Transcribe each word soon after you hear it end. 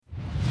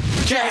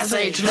Jazz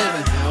age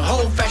living,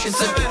 old-fashioned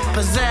sipping.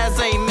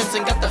 Pizzazz ain't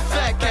missing, got the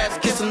fat cats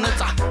kissing.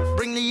 Let's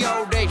bring the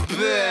old age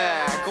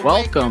back.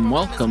 Welcome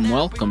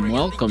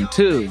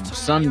to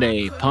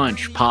Sunday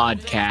Punch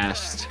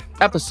Podcast,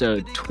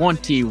 episode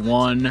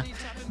 21.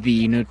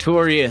 The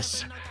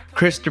notorious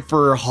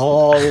Christopher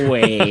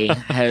Hallway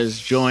has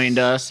joined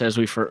us as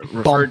we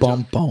referred to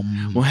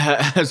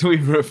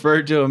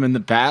him in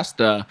the past.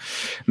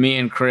 Me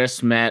and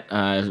Chris met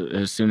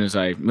as soon as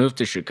I moved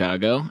to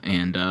Chicago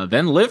and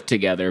then lived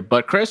together.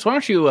 But Chris, why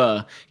don't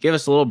you give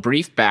us a little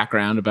brief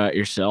background about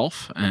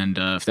yourself? And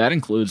if that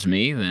includes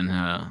me, then,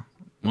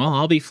 well,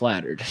 I'll be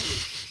flattered.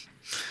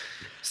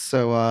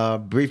 So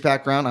brief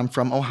background, I'm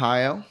from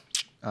Ohio,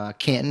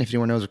 Canton, if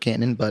anyone knows where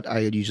Canton is, but I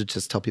usually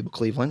just tell people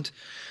Cleveland.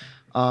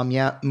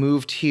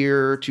 Moved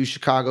here to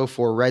Chicago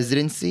for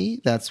residency.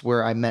 That's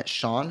where I met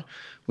Sean.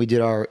 We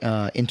did our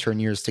intern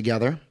years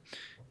together.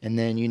 And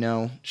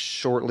then,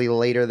 shortly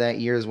later that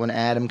year is when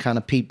Adam kind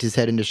of peeped his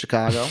head into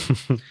Chicago.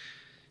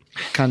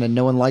 Kind of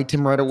no one liked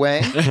him right away.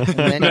 And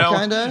then he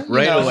kind of,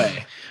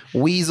 away.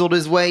 Weaseled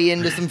his way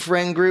into some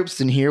friend groups,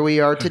 and here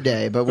we are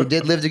today. But we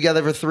did live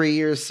together for 3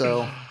 years,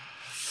 so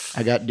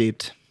I got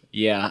duped.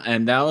 Yeah,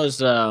 and that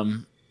was,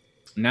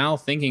 now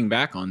thinking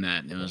back on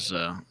that, it was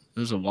a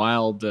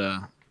wild.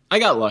 I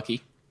got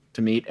lucky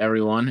to meet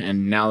everyone,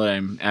 and now that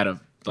I'm at a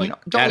don't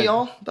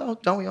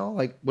we all?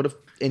 Like, what if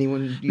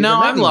anyone? No,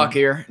 I'm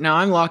luckier. No,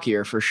 I'm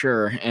luckier for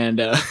sure. And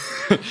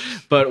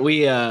but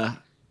we all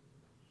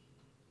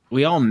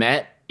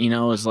met. It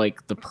was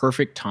like the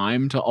perfect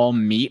time to all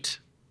meet,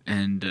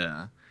 and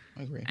I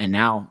agree. And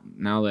now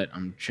that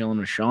I'm chilling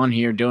with Sean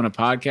here doing a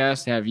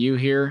podcast, have you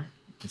here?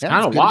 It's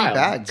kind of good wild. To be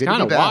back. It's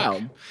kind of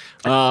wild.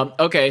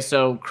 Okay,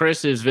 so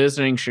Chris is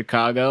visiting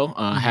Chicago.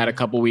 Had a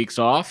couple weeks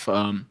off.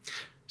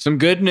 Some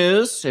good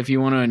news, if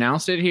you want to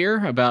announce it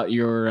here, about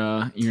your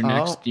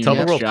next Tell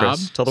the world, job.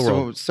 Chris. Tell the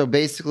world. So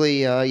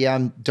basically,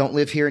 I don't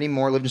live here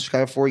anymore. Lived in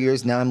Chicago 4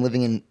 years. Now I'm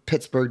living in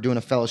Pittsburgh doing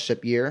a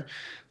fellowship year.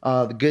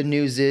 The good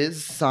news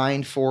is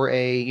signed for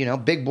a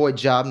big boy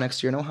job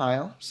next year in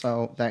Ohio.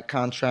 So that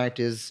contract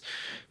is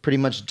pretty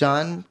much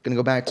done. Going to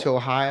go back to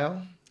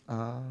Ohio.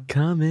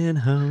 Coming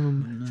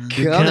home.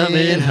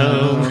 Coming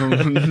home.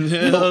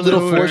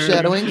 little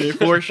foreshadowing.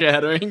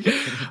 Foreshadowing.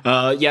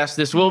 Yes,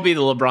 this will be the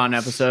LeBron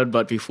episode,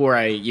 but before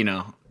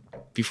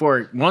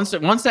once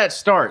that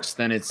starts,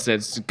 then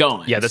it's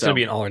going. Yeah, that's gonna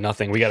be an all or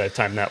nothing. We gotta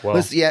time that well.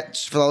 Listen,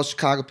 for those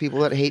Chicago people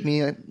that hate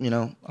me, I like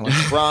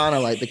LeBron, I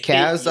like the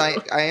Cavs.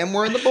 I am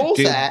wearing the Bulls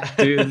hat.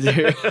 Dude,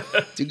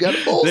 you got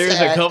a Bulls there's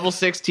hat. a couple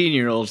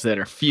 16-year-olds that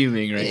are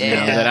fuming right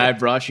now that I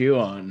brought you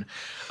on.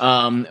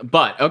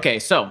 But okay,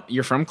 so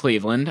you're from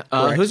Cleveland.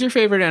 Who's your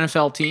favorite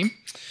NFL team?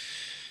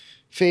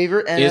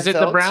 Favorite NFL Is it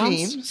the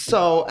Browns? team?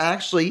 So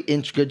actually,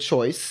 good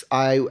choice.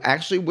 I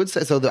actually would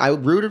say so. I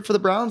rooted for the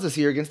Browns this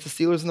year against the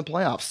Steelers in the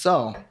playoffs.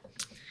 So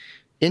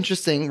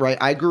interesting, right?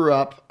 I grew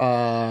up,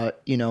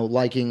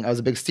 liking. I was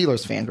a big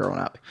Steelers fan growing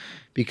up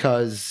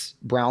because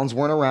Browns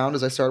weren't around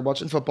as I started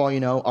watching football.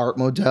 Art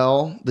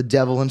Modell, the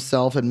devil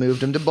himself, had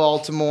moved him to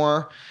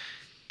Baltimore.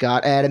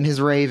 Got Adam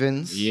his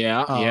Ravens.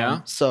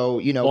 Yeah.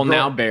 So Well,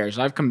 now Bears.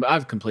 I've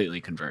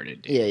completely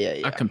converted. Yeah.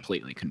 I've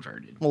completely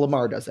converted. Well,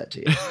 Lamar does that to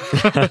you.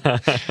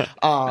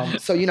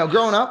 So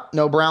growing up,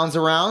 no Browns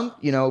around.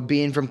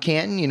 Being from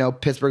Canton,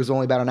 Pittsburgh's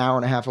only about an hour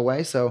and a half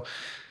away. So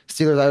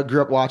Steelers. I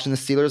grew up watching the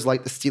Steelers.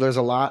 Like the Steelers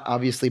a lot.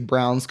 Obviously,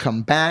 Browns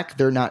come back.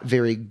 They're not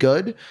very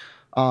good.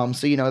 So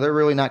they're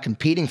really not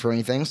competing for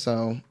anything.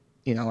 So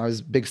I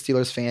was a big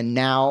Steelers fan.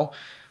 Now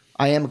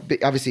I am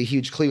obviously a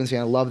huge Cleveland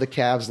fan. I love the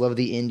Cavs, love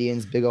the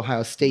Indians, big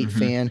Ohio State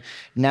fan.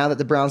 Now that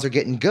the Browns are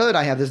getting good,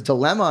 I have this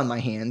dilemma on my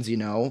hands,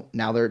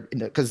 now they're,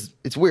 because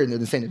it's weird, they're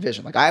in the same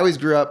division. Like I always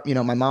grew up,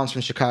 my mom's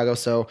from Chicago,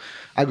 so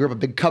I grew up a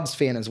big Cubs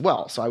fan as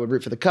well. So I would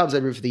root for the Cubs,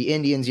 I'd root for the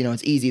Indians,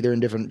 it's easy, they're in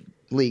different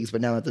leagues.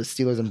 But now that the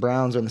Steelers and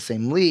Browns are in the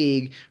same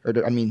league,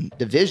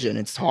 division,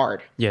 it's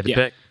hard. Yeah, to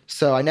pick.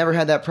 So I never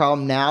had that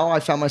problem. Now I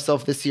found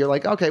myself this year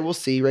like, okay, we'll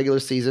see, regular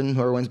season,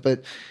 whoever wins,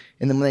 but...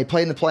 And then when they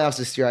played in the playoffs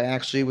this year, I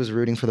actually was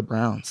rooting for the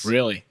Browns.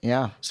 Really?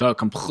 Yeah. So a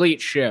complete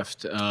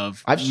shift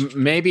of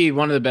maybe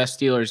one of the best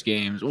Steelers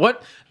games.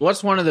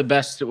 What's one of the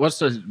best? What's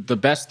the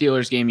best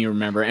Steelers game you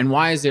remember? And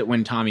why is it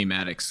when Tommy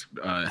Maddox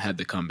had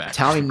the comeback?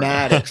 Tommy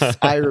Maddox,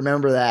 I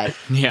remember that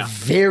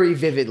very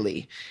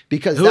vividly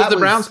because who was the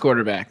Browns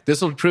quarterback?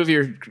 This will prove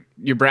your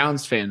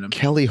Browns fandom.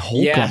 Kelly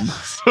Holcomb.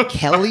 Yes.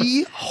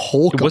 Kelly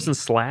Holcomb. It wasn't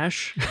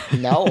Slash?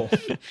 No.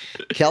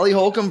 Kelly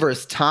Holcomb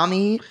versus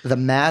Tommy the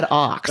Mad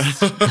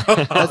Ox.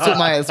 That's what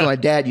my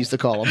dad used to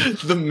call him.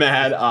 The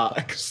Mad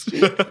Ox.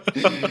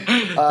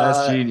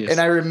 That's genius. And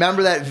I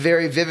remember that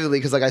very vividly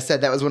because, like I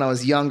said, that was when I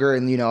was younger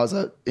and, I was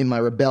in my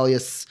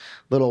rebellious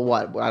little,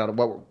 I don't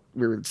know,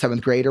 we were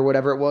 7th grade or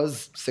whatever it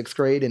was, 6th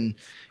grade. And,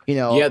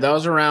 Yeah, that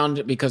was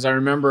around because I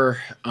remember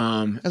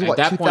at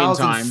that point in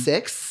time.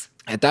 2006?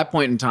 at that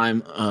point in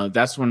time,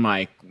 that's when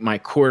my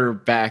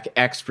quarterback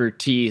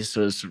expertise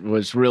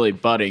was really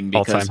budding,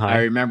 because All-time high.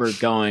 I remember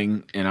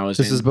going and I was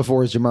This is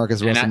before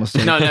Jamarcus Russell was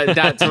taken. no,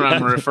 that's what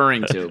I'm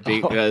referring to,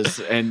 because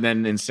and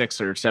then in 6th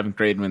or 7th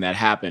grade when that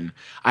happened,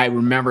 I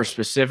remember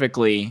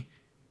specifically.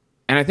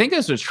 And I think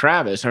this was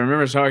Travis. I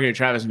remember talking to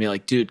Travis and being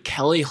like, dude,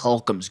 Kelly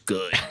Holcomb's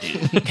good,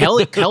 dude.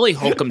 Kelly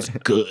Holcomb's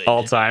good.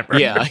 All time.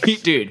 Yeah,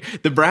 dude.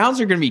 The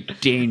Browns are going to be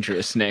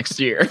dangerous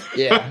next year.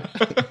 Yeah.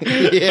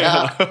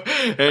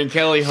 Yeah. And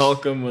Kelly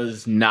Holcomb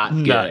was not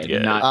good.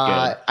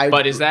 Not good.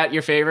 But is that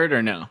your favorite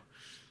or no?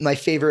 My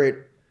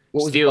favorite.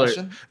 What was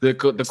Steelers. the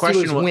question? The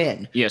question Steelers was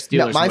win. Yeah, Steelers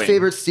No, my win.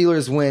 favorite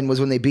Steelers win was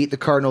when they beat the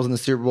Cardinals in the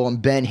Super Bowl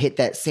and Ben hit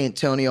that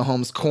Santonio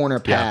Holmes corner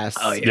pass.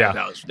 Oh yeah, Yeah.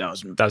 that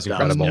was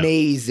incredible.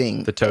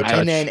 Amazing. The toe touch.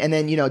 And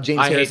then James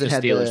I hate Harrison the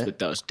had Steelers, the but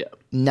that was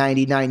dope.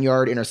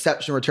 99-yard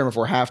interception return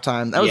before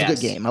halftime. That was a Yes.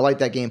 good game. I like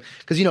that game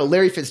because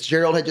Larry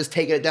Fitzgerald had just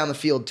taken it down the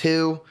field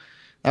too.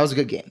 That was a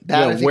good game.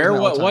 That, I think, where is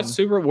my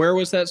all-time. where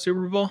was that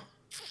Super Bowl?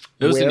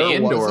 It was an Where was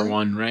indoor it?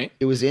 one, right?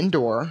 It was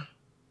indoor.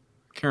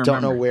 Can't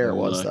Don't know remember. where it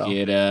was, Look though.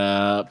 it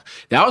up.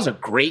 That was a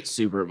great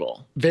Super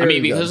Bowl.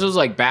 Very because good. it was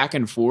like back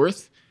and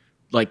forth,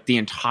 like the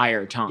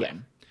entire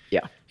time.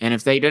 Yeah. And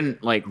if they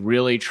didn't like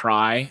really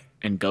try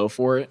and go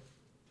for it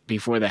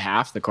before the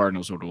half, the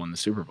Cardinals would have won the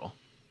Super Bowl.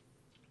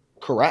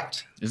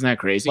 Correct. Isn't that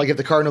crazy? Like if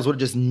the Cardinals would have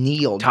just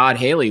kneeled Todd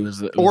Haley was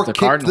the or kicked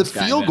the Cardinals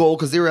guy field then. goal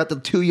because they were at the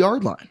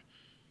 2-yard line.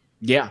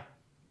 Yeah.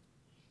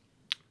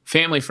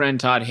 Family friend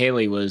Todd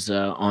Haley was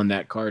on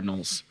that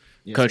Cardinals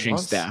coaching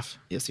was. staff.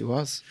 Yes, he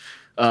was.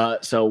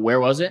 So where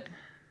was it?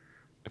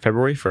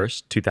 February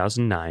 1st,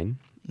 2009.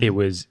 It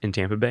was in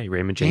Tampa Bay,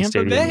 Raymond James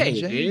Tampa Stadium.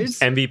 Bay, dude. James.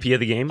 MVP of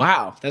the game.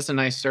 Wow, that's a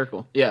nice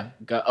circle. Yeah.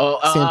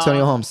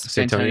 Santonio Holmes.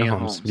 Santonio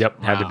Holmes.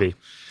 Yep, had to Wow. be.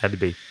 Had to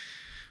be.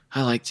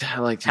 I liked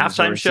him as a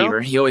Halftime show?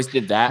 receiver. He always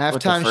did that.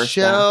 with the Halftime first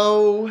down.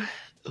 show.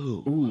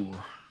 Ooh.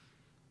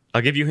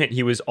 I'll give you a hint.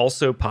 He was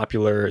also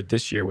popular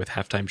this year with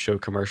halftime show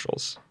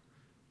commercials.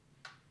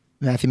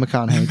 Matthew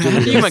McConaughey.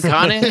 Matthew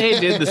McConaughey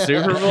did the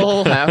Super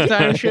Bowl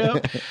halftime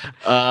show.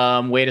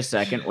 Wait a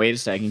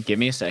second. Give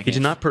me a second. He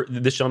did not.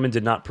 This gentleman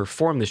did not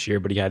perform this year,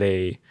 but he had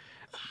a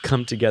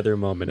come together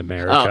moment.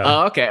 America.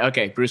 Oh,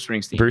 okay. Bruce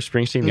Springsteen. Bruce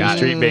Springsteen, the Got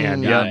Street it.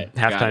 Band. Got Yep. it.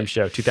 Got Halftime it.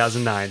 show,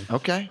 2009.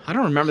 Okay. I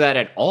don't remember that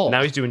at all.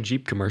 Now he's doing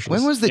Jeep commercials.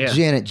 When was the Yeah.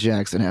 Janet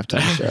Jackson halftime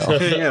show?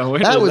 Yeah,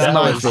 when That was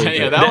my one? favorite.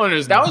 Yeah, that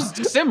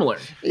was similar.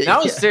 That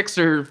was Yeah. 6th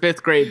or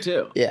 5th grade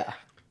too. Yeah.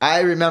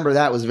 I remember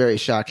that was very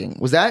shocking.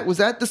 Was that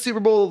the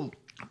Super Bowl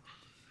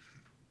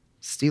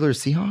Steelers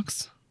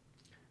Seahawks?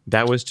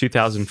 That was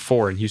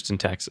 2004 in Houston,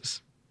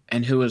 Texas.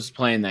 And who was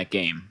playing that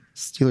game?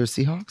 Steelers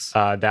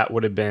Seahawks? That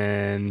would have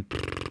been.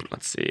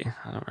 Let's see.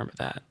 I don't remember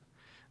that.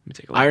 Let me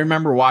take a look. I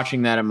remember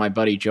watching that at my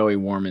buddy Joey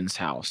Warman's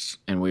house,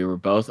 and we were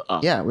both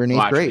up. Yeah, we were in 8th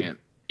watching grade. it.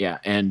 Yeah,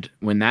 and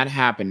when that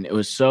happened, it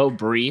was so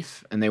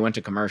brief, and they went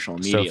to commercial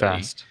immediately. so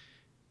fast.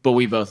 But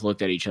we both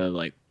looked at each other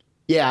like,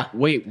 Yeah.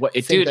 wait, what?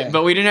 Same Dude, thing.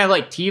 but we didn't have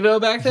like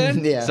TiVo back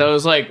then. Yeah. So it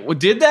was like, well,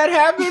 did that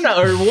happen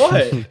or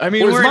what? I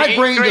mean, Or does we're my in 8th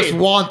brain grade. just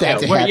want that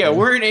to Yeah, happen?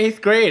 we're in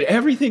 8th grade.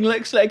 Everything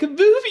looks like a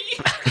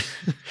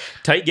movie.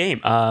 Tight game.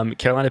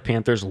 Carolina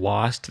Panthers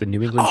lost to the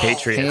New England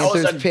Patriots. That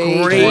was a Panthers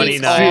Patriots.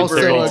 great Also a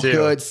 29-32.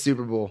 good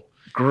Super Bowl.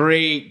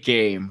 Great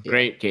game.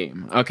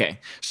 Okay,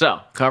 so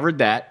covered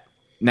that.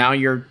 Now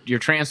you're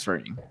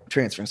transferring,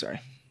 Transferring, sorry.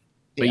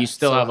 but Yeah, you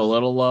still so have a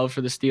little love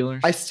for the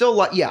Steelers. I still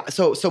like, yeah.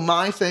 So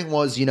my thing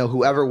was,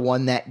 whoever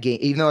won that game,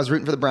 even though I was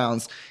rooting for the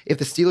Browns, if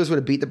the Steelers would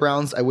have beat the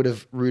Browns, I would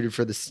have rooted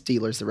for the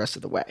Steelers the rest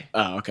of the way.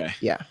 Oh, okay.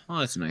 Yeah, Well,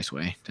 that's a nice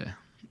way to.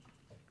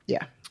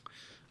 yeah.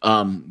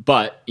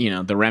 But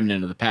the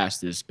remnant of the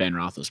past is Ben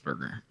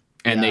Roethlisberger,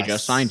 and they Yes.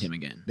 just signed him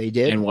again. They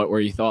did. And what were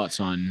your thoughts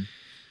on?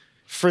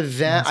 For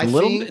that, It's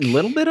a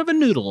little bit of a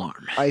noodle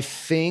arm. I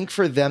think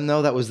for them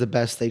though, that was the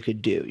best they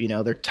could do.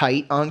 They're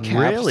tight on cap,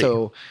 Really?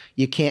 so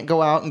you can't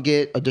go out and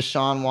get a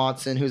Deshaun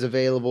Watson who's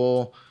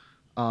available.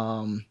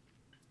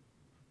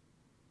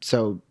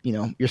 So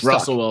you're stuck.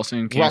 Russell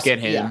Wilson can't get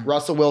him. Yeah,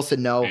 Russell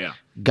Wilson, no. Yeah.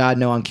 God,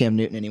 no on Cam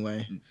Newton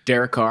anyway.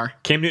 Derek Carr.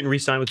 Cam Newton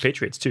re-signed with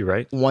Patriots too,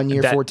 right? 1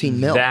 year, 14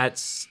 mil.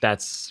 That's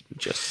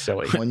just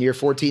silly. 1 year,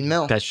 14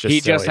 mil. That's just He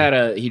silly. just had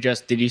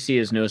did you see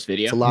his newest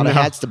video? It's a lot of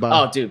hats to buy.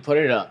 Oh, dude, put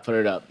it up.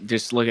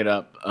 Just look it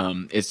up.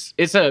 It's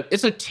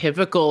a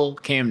typical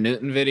Cam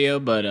Newton video,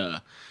 but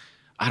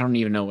I don't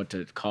even know what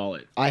to call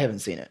it. I haven't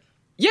seen it.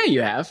 Yeah,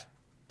 you have.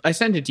 I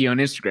sent it to you on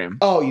Instagram.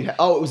 Oh,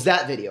 it was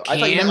that video. I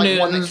thought you Cam meant like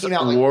one that Newton's came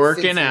out like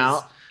working since his-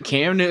 out.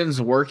 Cam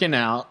Newton's working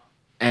out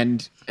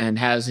and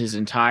has his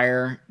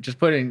entire just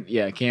put in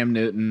Cam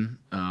Newton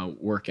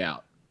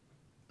workout.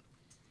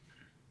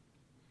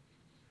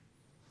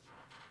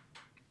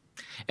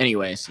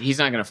 Anyways, he's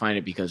not gonna find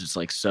it because it's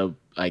like so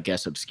I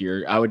guess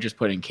obscure. I would just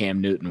put in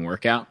Cam Newton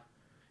workout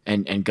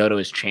and go to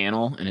his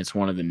channel, and it's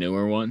one of the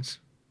newer ones.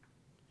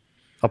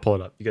 I'll pull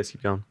it up. You guys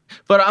keep going.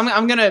 But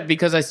I'm gonna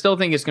because I still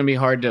think it's gonna be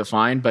hard to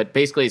find. But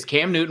basically, it's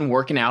Cam Newton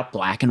working out,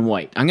 black and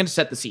white. I'm gonna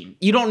set the scene.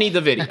 You don't need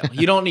the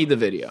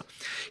video.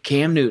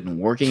 Cam Newton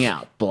working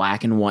out,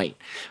 black and white.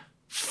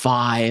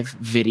 5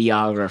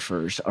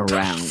 videographers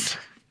around.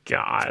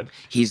 God.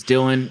 He's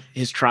doing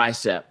his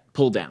tricep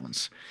pull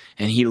downs,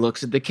 and he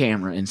looks at the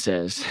camera and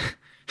says,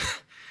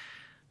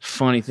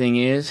 "Funny thing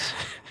is,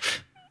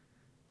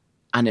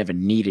 I never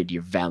needed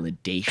your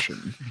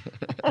validation."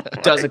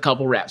 Does a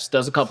couple reps,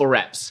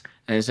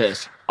 and it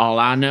says, "All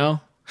I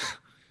know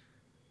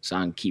is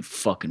I can keep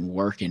fucking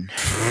working."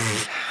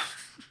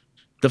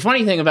 The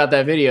funny thing about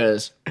that video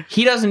is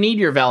he doesn't need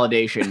your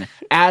validation,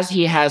 as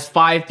he has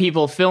 5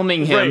 people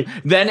filming him. Right.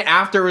 Then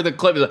after the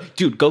clip, he's like,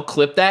 "Dude, go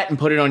clip that and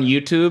put it on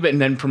YouTube and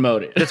then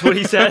promote it." That's what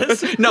he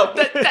says? No,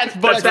 that's That's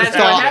what the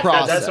thought happened.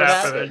 process. That's what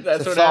happened. That's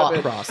It's a what thought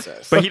happened.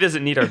 process. But he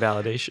doesn't need our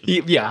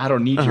validation. Yeah, I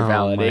don't need your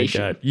Oh, my validation.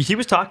 God. He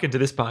was talking to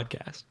this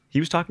podcast. He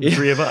was talking to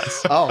 3 of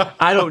us. Oh.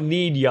 I don't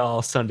need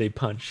y'all Sunday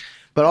Punch.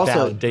 But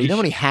also, do you know validation. how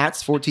many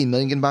hats 14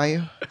 million can buy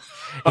you?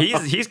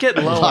 He's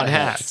getting low on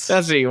hats.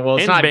 That's well,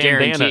 it's And not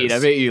bandanas. guaranteed. I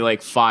bet you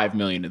like 5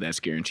 million of that's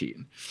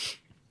guaranteed.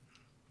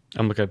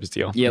 I'm looking up his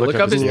deal. Yeah, look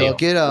up his deal.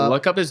 Look it up.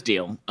 Look up his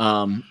deal.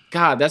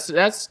 God,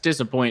 that's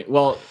disappointing.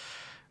 Well,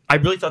 I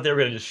really thought they were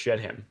going to just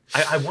shed him.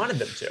 I wanted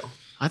them to.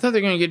 I thought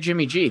they're gonna get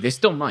Jimmy G. They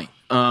still might.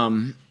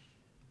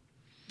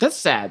 That's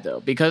sad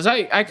though, because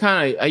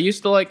I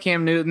used to like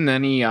Cam Newton.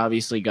 Then he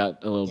obviously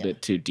got a little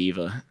bit too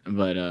diva.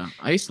 But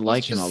I used to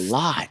like him a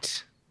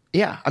lot.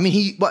 Yeah, I mean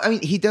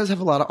he does have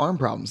a lot of arm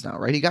problems now,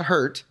 right? He got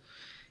hurt,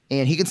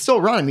 and he can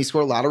still run. I mean, he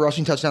scored a lot of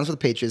rushing touchdowns for the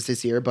Patriots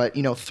this year, but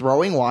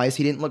throwing wise,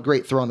 he didn't look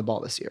great throwing the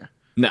ball this year.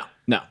 No,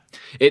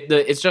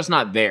 it's just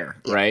not there,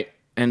 right?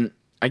 And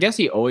I guess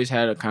he always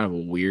had a kind of a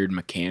weird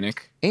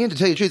mechanic. And to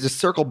tell you the truth, to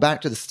circle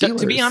back to the Steelers.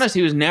 To be honest,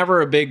 he was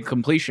never a big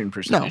completion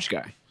percentage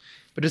guy.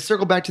 But to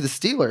circle back to the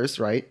Steelers,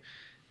 right?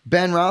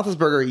 Ben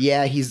Roethlisberger,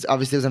 yeah, he's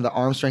obviously doesn't have the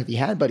arm strength he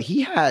had, but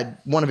he had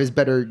one of his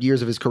better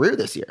years of his career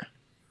this year.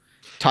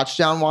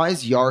 Touchdown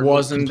wise,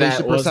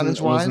 completion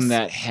percentage wise. Wasn't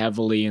that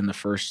heavily in the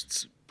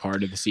first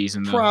part of the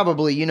season though?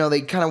 Probably,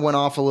 they kind of went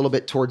off a little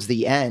bit towards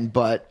the end,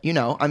 but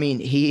I mean,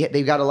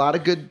 they've got a lot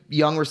of good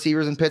young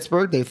receivers in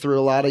Pittsburgh. They threw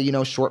a lot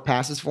of short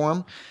passes for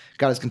him.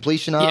 Got his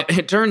completion up. Yeah,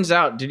 it turns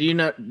out, did you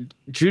know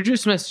Juju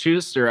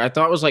Smith-Schuster, I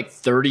thought was like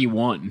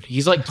 31.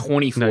 He's like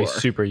 24. No, he's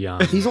super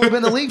young. He's only been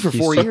in the league for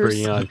 4 super years.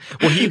 young.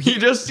 Well, he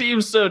just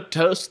seems so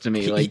toast to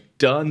me, like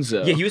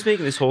Dunzo. Yeah, he was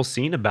making this whole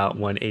scene about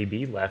when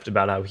AB left,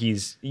 about how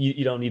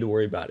you don't need to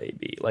worry about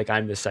AB. Like,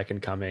 I'm the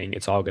second coming.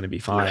 It's all going to be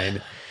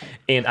fine.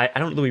 And I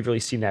don't know we've really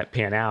seen that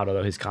pan out,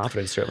 although his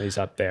confidence certainly is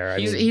up there.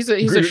 He's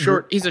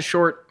a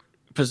short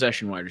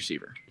possession wide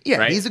receiver. Yeah,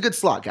 right? he's a good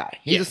slot guy.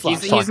 He's a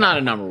slot guy. He's not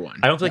a number one.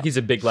 I don't feel like he's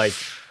a big, like,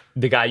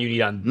 the guy you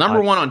need on...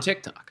 Number one on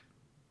TikTok.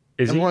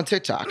 Is he? Number one on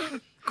TikTok.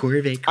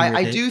 Corvette.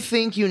 I do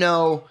think,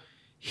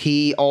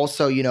 he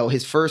also,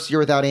 his first year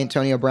without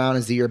Antonio Brown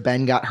is the year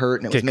Ben got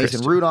hurt, and it was Mason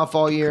Kristen. Rudolph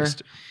all year.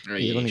 Right.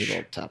 Yeah, let me get a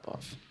little top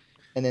off.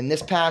 And then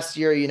this past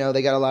year,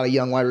 they got a lot of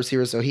young wide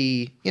receivers, so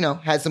he,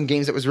 had some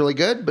games that was really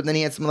good, but then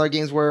he had some other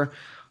games where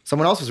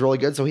someone else was really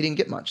good, so he didn't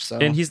get much. So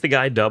And he's the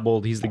guy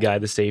doubled. He's the guy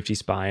the safety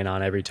spying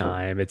on every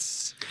time.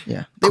 It's...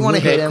 yeah, they want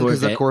to hit him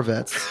because they're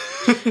Corvette.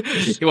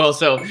 Corvettes. Well,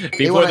 so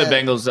before wanna- the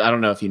Bengals, I don't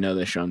know if you know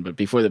this, Sean, but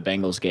before the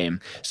Bengals game,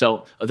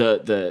 so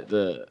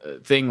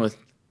the thing with,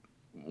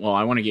 well,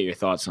 I want to get your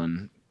thoughts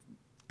on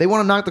They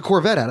want to knock the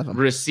Corvette out of him.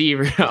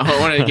 receiver. I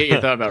want to get your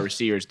thought about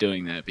receivers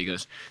doing that,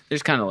 because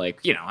there's kind of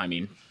like,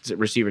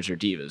 receivers are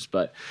divas,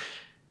 but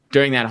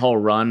during that whole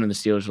run when the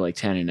Steelers were like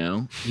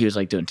 10-0, he was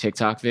like doing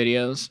TikTok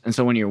videos. And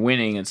so when you're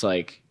winning, it's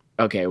like,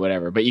 okay,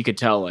 whatever. But you could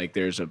tell like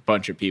there's a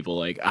bunch of people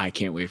like, I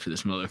can't wait for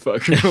this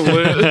motherfucker to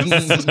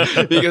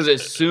lose. Because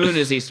as soon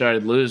as he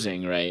started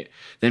losing, right,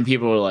 then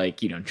people were like,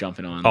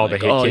 jumping on. All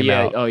like, the hate came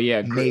out. Oh,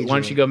 yeah. Why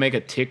don't you go make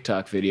a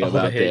TikTok video All the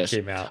about hate this?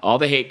 came out. All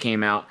the hate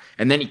came out.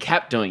 And then he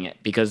kept doing it,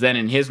 because then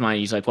in his mind,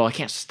 he's like, well, I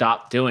can't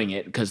stop doing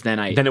it, because then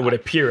Then it would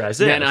appear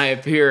as if. then I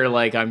appear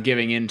like I'm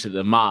giving in to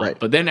the mob. Right.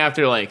 But then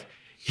after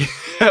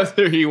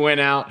he went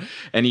out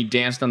and he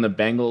danced on the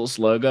Bengals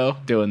logo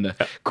doing the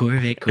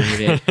Corvette.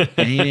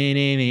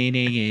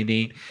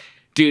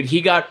 Dude,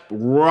 he got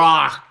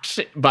rocked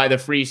by the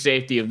free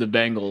safety of the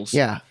Bengals.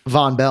 Yeah,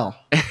 Von Bell.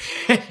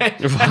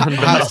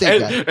 Ohio State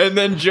guy. And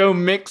then Joe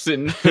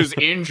Mixon, who's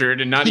injured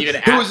and not even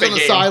at Who was the on the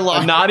game,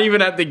 sideline. not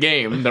even at the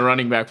game, the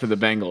running back for the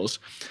Bengals,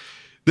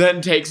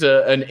 then takes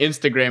an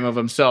Instagram of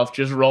himself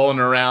just rolling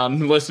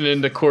around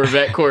listening to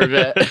Corvette.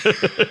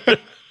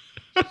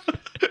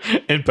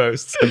 And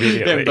posts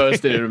immediately. And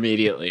posted it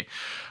immediately.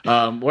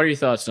 What are your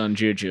thoughts on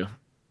Juju?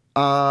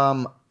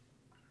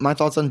 My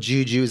thoughts on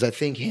Juju is I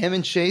think him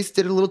and Chase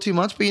did it a little too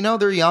much, but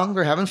they're young,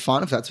 they're having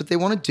fun if that's what they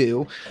want to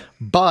do.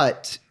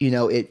 But,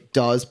 it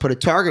does put a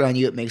target on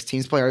you. It makes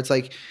teams play hard. It's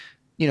like,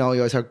 you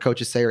always have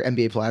coaches say, or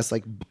NBA players,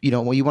 like, you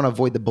want to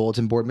avoid the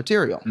bulletin board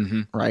material,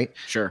 right?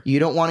 Sure. You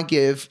don't want to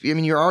give,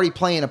 you're already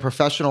playing a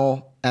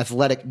professional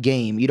athletic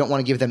game. You don't want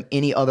to give them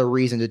any other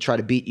reason to try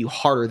to beat you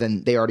harder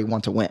than they already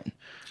want to win.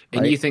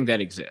 And right? you think that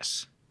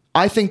exists?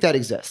 I think that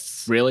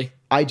exists. Really?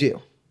 I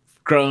do.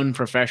 Grown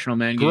professional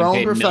men getting Grown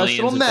paid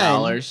professional millions men. of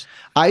dollars?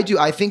 I do.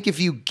 I think if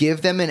you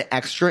give them an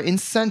extra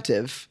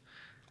incentive,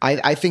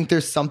 I think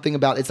there's something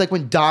about it's like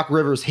when Doc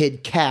Rivers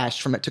took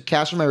cash from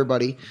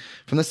everybody,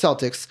 from the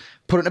Celtics,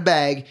 put it in a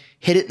bag,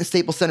 hit it in the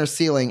Staples Center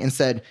ceiling, and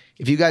said,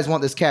 if you guys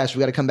want this cash, we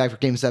got to come back for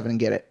Game 7 and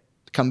get it.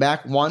 Come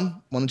back,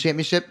 won the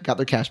championship, got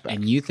their cash back.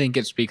 And you think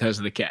it's because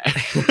of the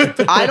cash?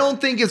 I don't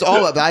think it's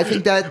all of it. I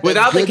think that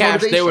without the cash,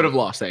 motivation. they would have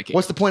lost that game.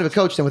 What's the point of a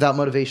coach then without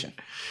motivation?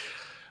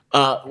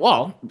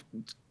 Well,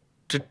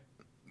 to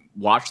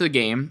watch the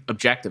game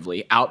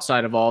objectively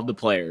outside of all of the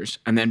players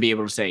and then be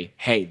able to say,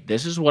 hey,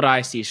 this is what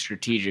I see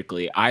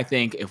strategically. I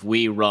think if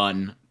we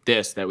run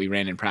this that we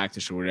ran in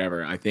practice or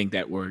whatever, I think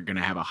that we're going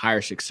to have a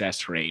higher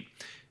success rate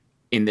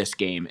in this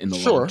game in the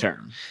long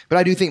term. But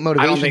I do think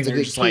motivation I don't think is a they're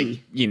big just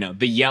key.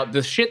 like,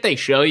 the shit they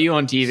show you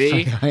on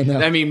TV. I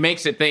know. I mean,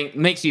 makes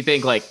you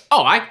think like,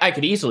 oh, I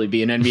could easily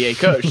be an NBA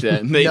coach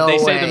then. They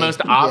say the most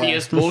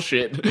obvious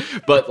bullshit,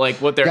 but like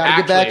what they're gotta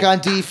actually get back on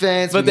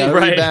defense, but we gotta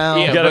right,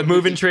 rebound. You gotta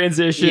move in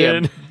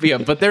transition. Yeah,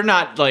 but they're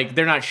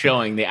not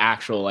showing the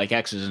actual like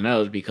X's and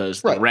O's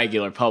because the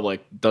regular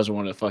public doesn't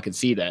want to fucking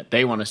see that.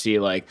 They want to see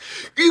like,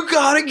 you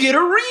gotta get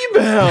a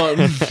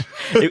rebound.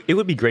 It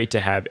would be great to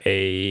have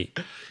a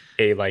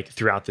like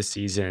throughout the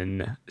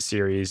season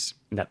series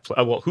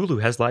Netflix. Well,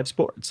 Hulu has live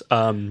sports.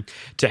 To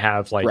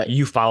have like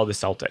you follow the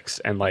Celtics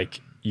and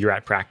like you're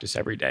at practice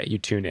every day. You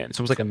tune in. It's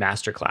almost like a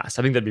master class.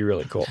 I think that'd be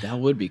really cool. That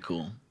would be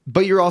cool.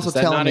 But you're also Does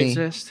that telling not me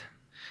exist?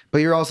 But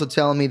you're also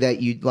telling me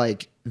that you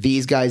like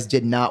these guys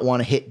did not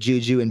want to hit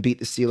Juju and beat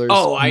the Steelers.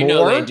 Oh, I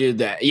know more? they did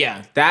that.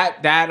 Yeah,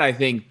 that I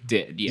think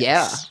did. Yes.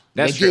 Yeah.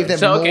 That's They true. gave them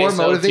so, more to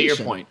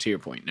motivation. your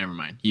point. Never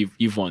mind.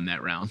 You've won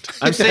that round.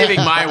 I'm saving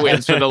my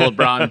wins for the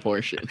LeBron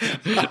portion.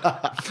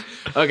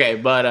 Okay,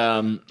 but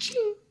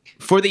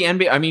for the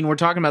NBA, I mean, we're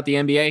talking about the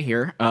NBA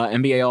here.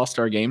 NBA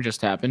All-Star Game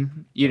just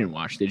happened. You didn't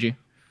watch, did you?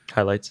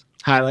 Highlights.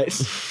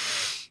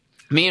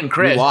 Me and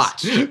Chris.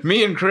 Watch.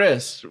 Me and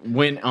Chris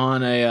went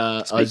on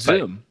a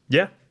Zoom.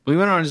 Yeah. We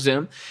went on a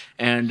Zoom,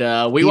 and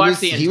we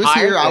watched the entire He was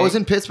here. thing. I was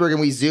in Pittsburgh, and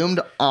we Zoomed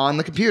on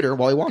the computer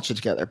while we watched it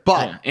together.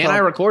 But And I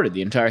recorded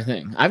the entire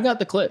thing. I've got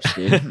the clips,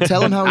 dude.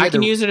 Tell him how I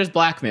can use it as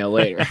blackmail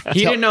later. He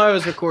didn't know I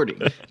was recording.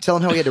 Tell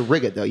him how he had to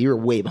rig it though. You were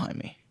way behind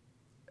me.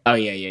 Oh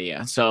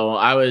yeah. So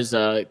I was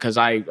because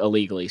I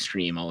illegally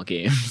stream all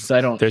games. So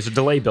I don't. There's a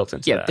delay built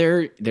into that.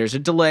 There's a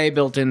delay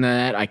built in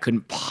that. I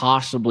couldn't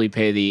possibly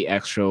pay the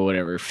extra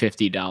whatever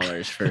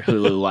 $50 for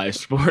Hulu Live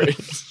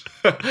Sports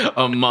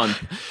a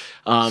month.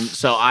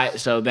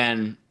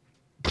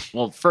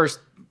 First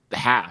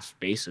half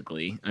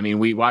basically. I mean,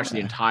 we watched the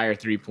entire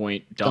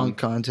 3-point dunk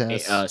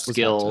contest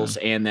skills,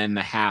 and then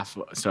the half.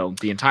 So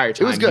the entire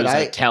time was good. he was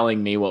like,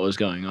 telling me what was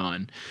going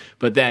on.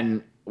 But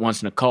then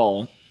once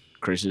Nicole,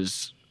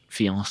 Chris's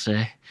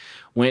fiance,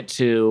 went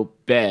to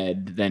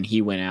bed, then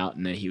he went out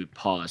and then he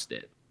paused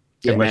it.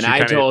 Yeah, and then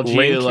I told you,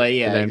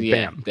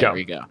 bam, there go.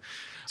 we go.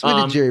 So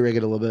we did jerry rig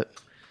it a little bit.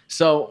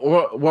 So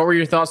what were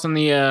your thoughts on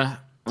the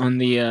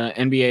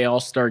NBA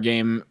All-Star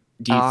game?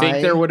 Do you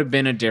think there would have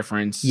been a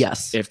difference?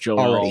 Yes. If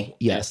Joel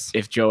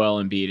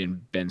Embiid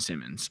and Ben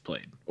Simmons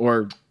played,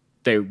 or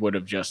they would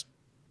have just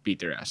beat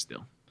their ass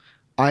still?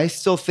 I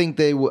still think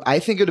they would. I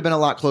think it would have been a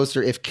lot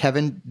closer if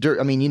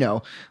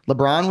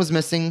LeBron was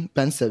missing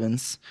Ben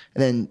Simmons,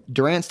 and then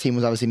Durant's team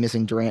was obviously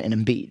missing Durant and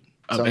Embiid.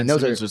 So Ben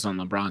Simmons was on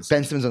LeBron's team.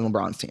 Ben Simmons on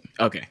LeBron's team.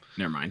 Okay,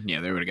 never mind.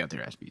 Yeah, they would have got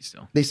their ass beat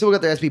still. They still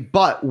got their ass beat,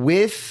 but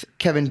with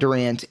Kevin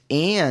Durant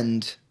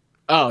and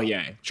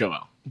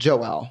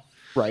Joel,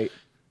 right?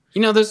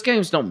 You know, those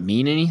games don't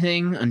mean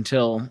anything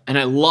until, and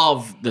I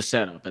love the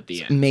setup at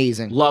the end.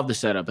 Amazing. Love the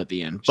setup at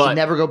the end. Should But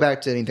never go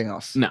back to anything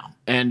else. No.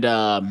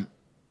 And,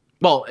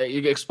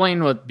 you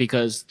explain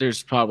because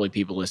there's probably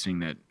people listening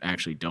that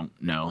actually don't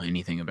know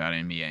anything about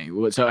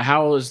NBA. So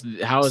how is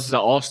the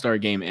All-Star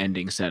game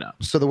ending set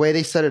up? So the way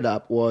they set it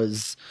up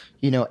was,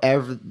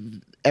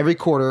 every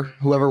quarter,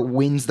 whoever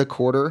wins the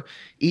quarter,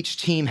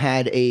 each team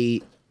had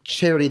a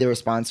charity they were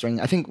sponsoring.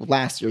 I think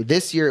last year.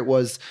 This year it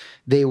was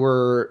they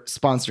were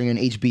sponsoring an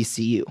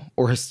HBCU,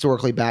 or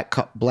historically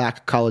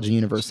black college and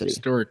university.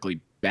 Historically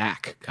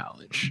back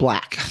college.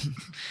 Black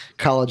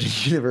college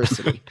and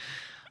university.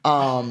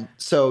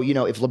 So,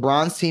 if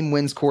LeBron's team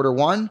wins quarter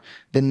one,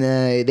 then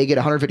they get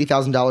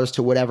 $150,000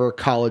 to whatever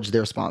college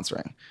they're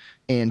sponsoring,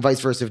 and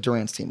vice versa if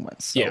Durant's team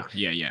wins. So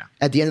Yeah.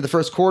 At the end of the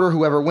first quarter,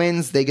 whoever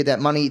wins, they get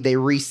that money. They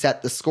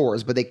reset the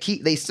scores, but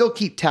they still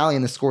keep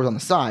tallying the scores on the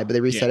side, but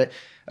they reset it.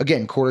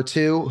 Again, quarter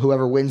two,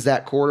 whoever wins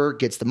that quarter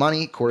gets the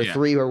money. Quarter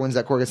three, whoever wins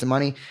that quarter gets the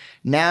money.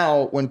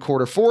 Now, when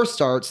quarter four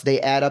starts,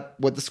 they add up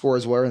what the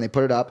scores were and they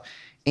put it up.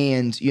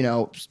 And,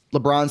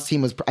 LeBron's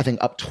team was, I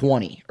think, up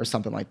 20 or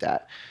something like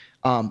that.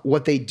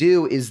 What they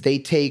do is they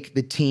take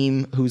the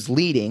team who's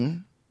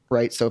leading,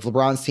 right? So if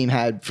LeBron's team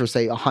had, for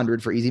say,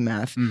 100 for easy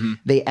math,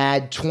 they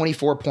add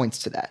 24 points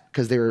to that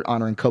because they were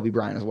honoring Kobe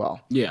Bryant as well.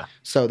 Yeah.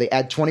 So they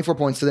add 24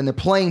 points. So then they're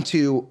playing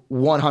to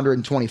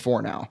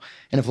 124 now.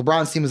 And if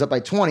LeBron's team was up by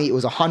 20, it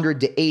was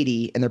 100 to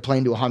 80, and they're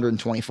playing to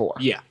 124.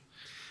 Yeah.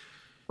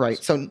 Right.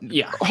 So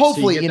So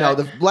hopefully, you get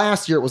the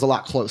last year it was a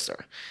lot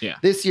closer. Yeah.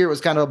 This year it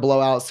was kind of a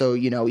blowout. So,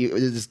 it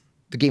was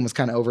the game was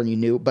kind of over and you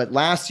knew. But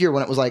last year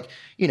when it was like,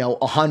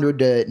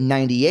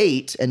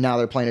 100-98 and now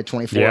they're playing at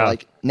 24,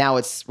 like now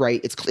it's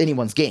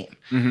anyone's game.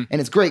 And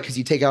it's great because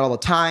you take out all the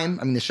time.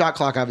 I mean, the shot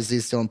clock obviously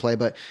is still in play,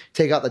 but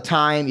take out the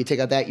time, you take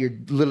out that, you're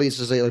literally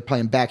just like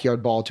playing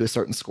backyard ball to a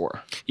certain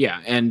score.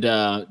 Yeah. And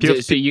so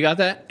you got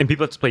that? And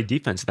people have to play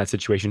defense in that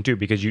situation too,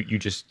 because you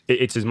just,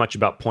 it's as much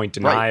about point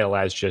denial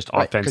as just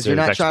offensive because you're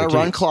not trying to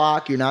run expertise.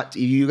 clock.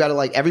 You got to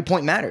like, every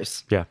point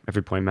matters. Yeah,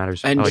 every point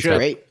matters. And I like that.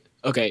 Great.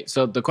 Okay,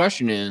 so the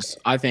question is,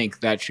 I think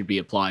that should be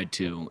applied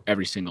to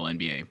every single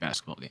NBA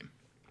basketball game.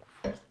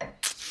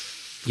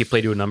 You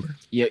play to a number?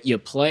 You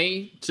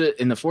play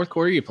in the fourth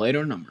quarter, you play to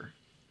a number.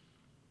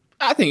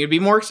 I think it'd be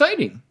more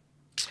exciting.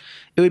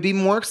 It would be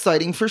more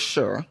exciting for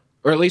sure.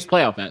 Or at least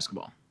playoff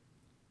basketball.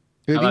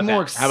 It would How be about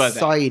more that? How about that?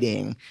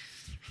 exciting.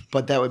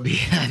 But that would be,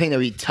 I think that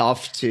would be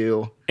tough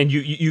to. And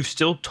you've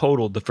still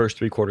totaled the first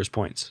 3 quarters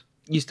points.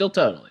 You still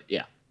total it,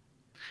 yeah.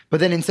 But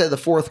then instead of the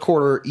fourth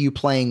quarter, you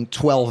playing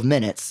 12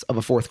 minutes of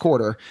a fourth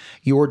quarter,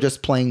 you're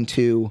just playing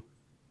to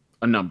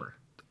A number.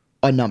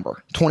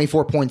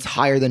 24 points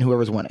higher than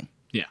whoever's winning.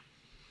 Yeah.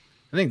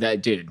 I think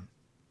that, dude.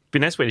 Be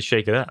a nice way to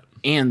shake it up.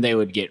 And they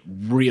would get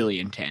really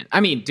intense.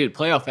 I mean, dude,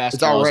 playoff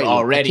basketball is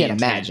already I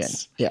can't intense. imagine.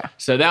 Yeah.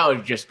 So that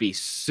would just be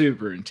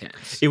super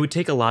intense. It would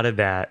take a lot of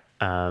that,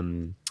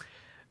 the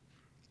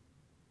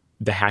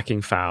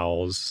hacking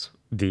fouls,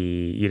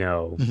 the,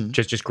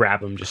 just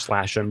grab them, just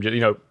slash them,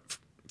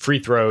 free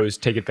throws,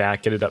 take it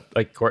back, get it up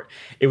like court.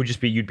 It would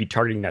just be, you'd be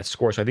targeting that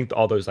score. So I think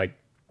all those like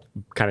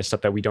kind of stuff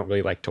that we don't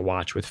really like to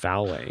watch with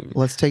fouling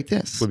Let's take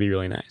this. would be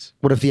really nice.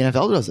 What if the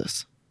NFL does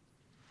this?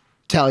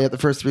 Tally up the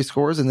first 3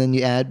 scores and then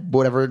you add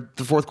whatever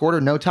the fourth quarter,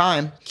 no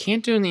time.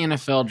 Can't do in the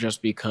NFL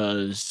just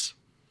because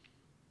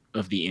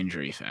of the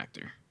injury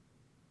factor.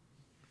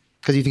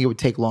 Because you think it would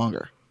take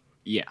longer.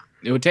 Yeah.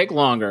 It would take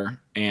longer,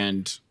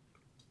 and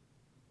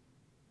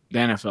the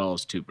NFL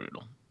is too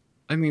brutal.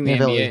 I mean, the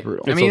NFL NBA is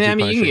brutal. I mean, It's all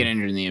too you can get punishing.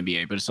 injured in the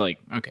NBA, but it's like,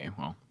 okay,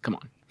 well, come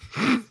on.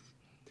 NFL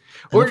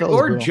is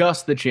or brutal.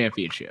 just the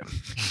championship.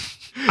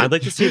 I'd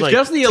like to see like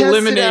Just the Test it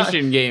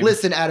elimination out. game.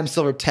 Listen, Adam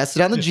Silver, test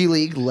it on the G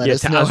League. Let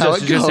us I know was how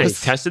it just gonna goes.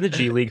 say, test in the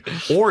G League.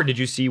 Or did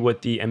you see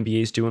what the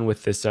NBA is doing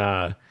with this?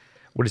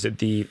 What is it?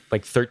 The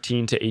like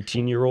 13 to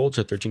 18-year-olds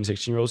or 13 to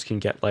 16-year-olds can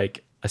get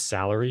like a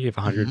salary of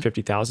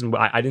 150,000.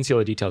 I didn't see all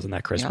the details on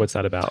that, Chris. Yeah. What's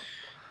that about?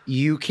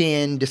 You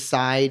can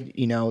decide,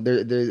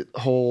 the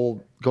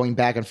whole going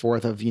back and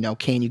forth of,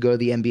 can you go to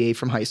the NBA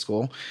from high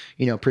school?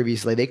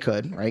 Previously they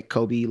could, right?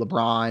 Kobe,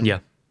 LeBron, Yeah.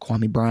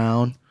 Kwame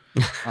Brown,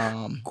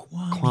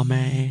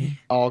 Kwame.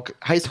 all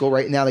high school.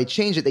 Right now they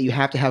changed it that you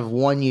have to have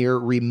 1 year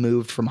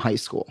removed from high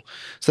school.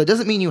 So it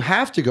doesn't mean you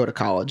have to go to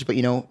college, but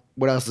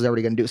what else is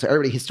everybody going to do? So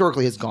everybody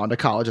historically has gone to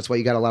college. That's why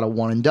you got a lot of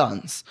one and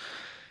dones.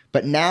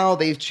 But now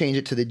they've changed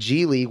it to the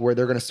G League where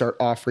they're going to start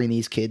offering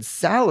these kids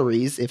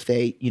salaries if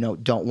they,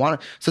 don't want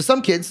to. So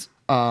some kids,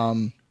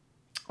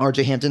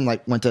 RJ Hampton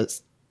went to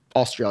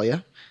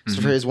Australia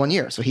for his 1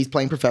 year. So he's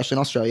playing professional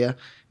in Australia,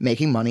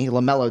 making money.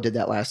 LaMelo did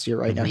that last year,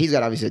 right? Now he's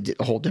got obviously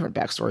a whole different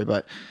backstory,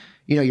 but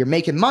you're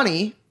making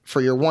money for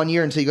your 1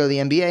 year until you go to the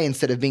NBA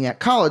instead of being at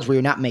college where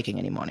you're not making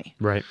any money.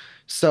 Right.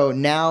 So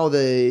now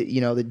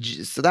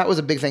so that was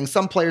a big thing.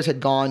 Some players had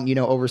gone,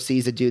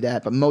 overseas to do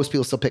that, but most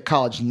people still pick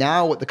college.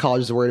 Now what the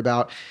colleges are worried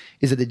about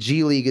is that the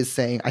G League is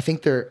saying, I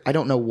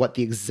don't know what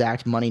the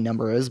exact money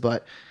number is,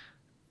 but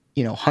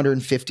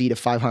 $150,000 to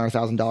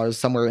 $500,000,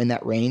 somewhere in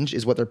that range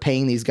is what they're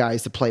paying these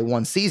guys to play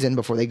one season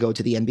before they go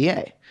to the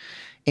NBA.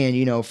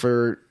 And,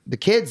 for the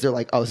kids, they're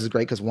like, oh, this is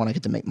great because one, I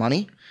get to make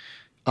money.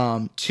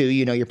 2,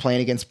 you're playing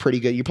against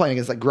you're playing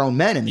against like grown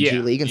men in the G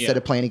League instead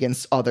of playing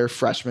against other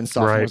freshmen,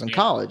 sophomores in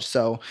college.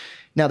 So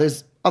now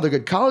there's other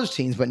good college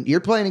teams, but you're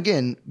playing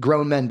again,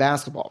 grown men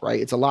basketball,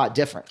 right? It's a lot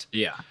different.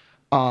 Yeah.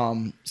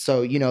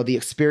 So, the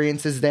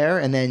experience is there.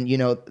 And then,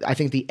 I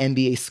think the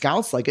NBA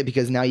scouts like it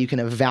because now you can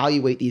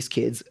evaluate these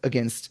kids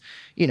against,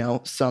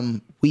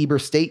 some Weber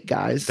State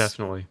guys.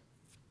 Definitely.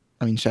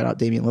 I mean, shout out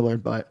Damian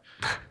Lillard, but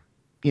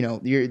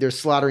they're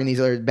slaughtering these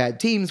other bad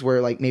teams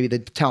where like maybe the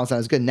talent's not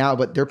as good now,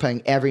 but they're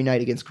playing every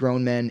night against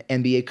grown men,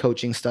 NBA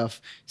coaching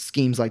stuff,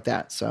 schemes like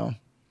that. So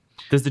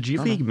Does the G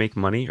League make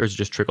money or is it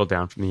just trickle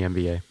down from the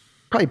NBA?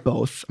 probably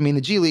both. I mean,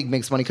 the G League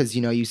makes money because,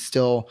 you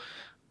still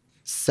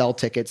sell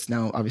tickets.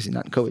 Now, obviously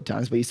not in COVID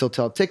times, but you still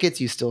sell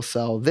tickets. You still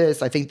sell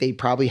this. I think they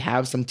probably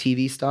have some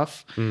TV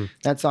stuff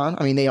that's on.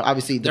 I mean, they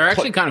obviously... They're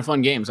actually kind of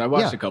fun games. I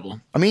watched a couple.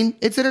 I mean,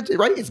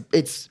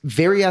 it's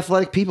very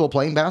athletic people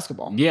playing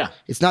basketball. Yeah.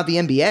 It's not the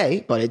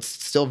NBA, but it's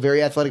still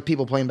very athletic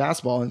people playing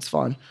basketball, and it's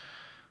fun.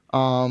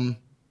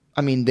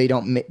 I mean,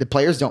 the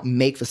players don't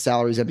make the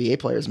salaries NBA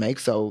players make,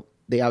 so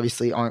they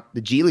obviously aren't. The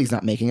G League's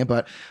not making it,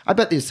 but I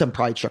bet there's some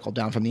probably trickle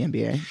down from the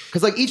NBA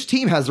because like each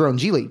team has their own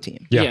G League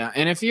team. Yeah.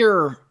 And if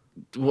you're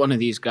one of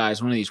these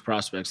guys, one of these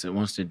prospects that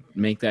wants to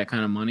make that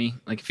kind of money,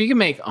 like if you can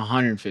make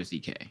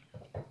 $150K,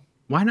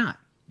 why not?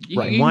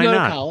 You can Why go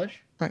not? to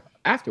college Right.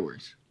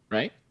 afterwards,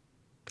 right?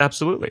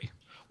 Absolutely.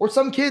 Or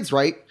some kids,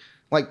 right?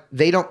 Like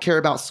they don't care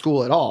about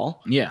school at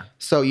all. Yeah.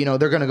 So,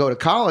 they're going to go to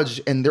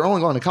college and they're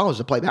only going to college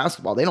to play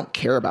basketball. They don't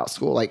care about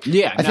school. Like,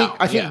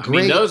 I think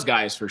Greg, those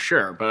guys for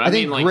sure. But I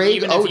mean, like, Greg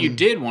even Oden, if you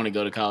did want to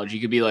go to college, you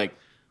could be like,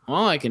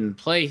 well, I can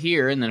play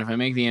here, and then if I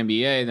make the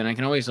NBA, then I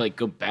can always like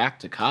go back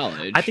to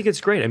college. I think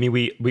it's great. I mean,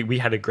 we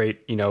had a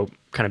great,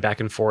 kind of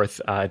back and forth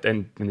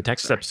in the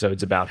Texas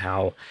episodes about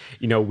how,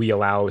 we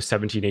allow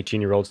 17,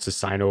 18-year-olds to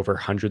sign over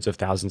hundreds of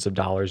thousands of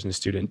dollars in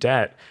student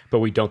debt, but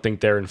we don't think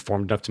they're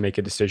informed enough to make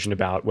a decision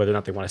about whether or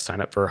not they want to sign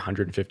up for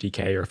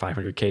 $150K or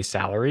 $500K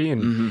salary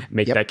and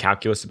make that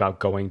calculus about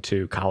going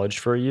to college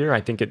for a year. I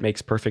think it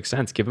makes perfect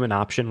sense. Give them an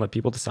option, let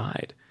people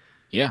decide.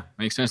 Yeah,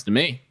 makes sense to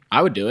me.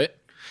 I would do it.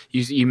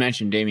 You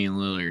mentioned Damian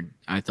Lillard.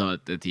 I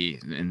thought that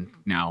and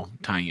now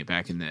tying it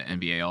back in the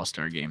NBA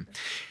All-Star game,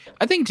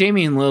 I think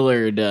Damian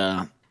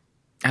Lillard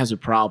has a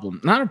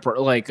problem. Not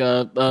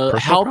a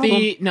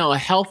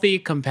healthy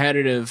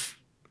competitive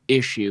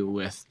issue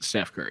with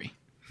Steph Curry.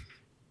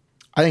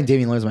 I think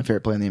Damian Lillard's my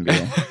favorite player in the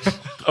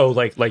NBA. Oh,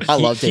 like I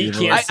love Damian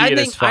Lillard.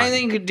 I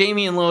think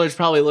Damian Lillard's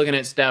probably looking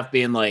at Steph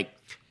being like,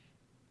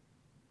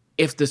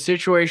 if the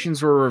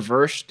situations were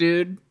reversed,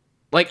 dude.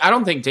 Like, I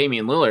don't think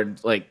Damian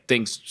Lillard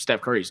thinks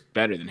Steph Curry's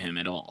better than him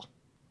at all.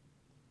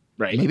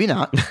 Right? Maybe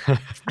not.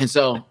 And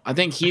so I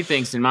think he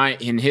thinks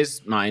in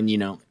his mind,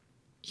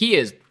 he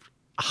is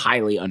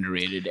highly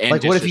underrated and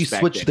like, what if you disrespected.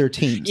 switch their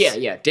teams?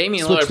 Yeah.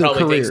 Damian Switch Lillard their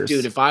probably careers. thinks,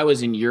 dude, if I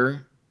was in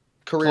your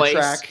career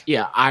track.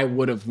 Yeah, I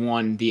would have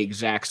won the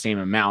exact same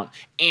amount.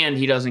 And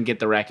he doesn't get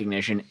the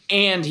recognition.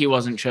 And he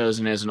wasn't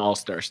chosen as an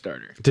all-star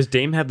starter. Does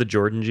Dame have the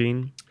Jordan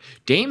gene?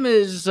 Dame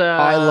is...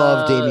 I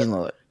love Damian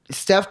Lillard.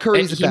 Steph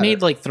Curry's he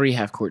made like 3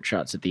 half-court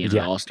shots at the end of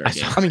the All-Star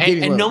game. I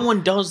mean, and no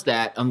one does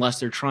that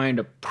unless they're trying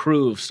to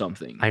prove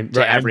something to I'm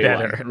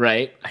everyone, better.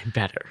 right? I'm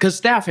better. Because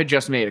Steph had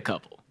just made a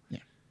couple. Yeah.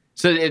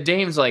 So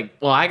Dame's like,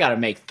 well, I got to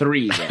make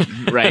 3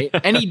 then, right?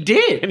 And he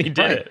did. And he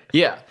did. Right.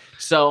 Yeah.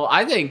 So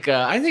I think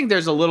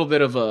there's a little bit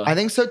of a... I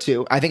think so,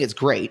 too. I think it's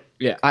great.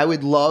 Yeah. I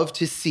would love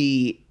to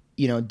see...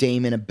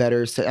 Dame in a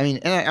better... I mean,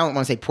 and I don't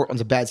want to say Portland's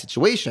a bad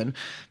situation,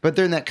 but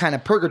they're in that kind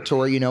of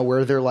purgatory,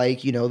 where they're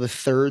like, the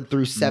 3rd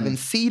through 7th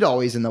seed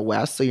always in the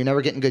West. So you're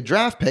never getting good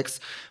draft picks,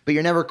 but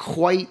you're never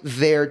quite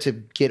there to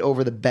get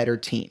over the better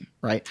team,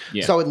 right?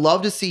 Yeah. So I would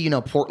love to see,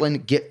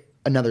 Portland get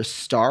another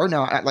star.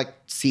 Now,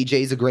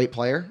 CJ's a great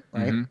player,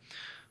 right?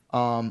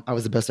 I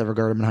was the best ever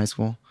guard in high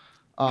school.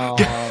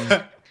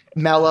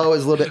 Melo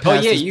is a little bit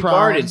past his prime. You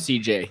guarded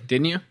CJ,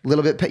 didn't you? A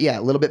little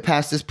bit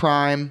past his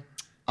prime.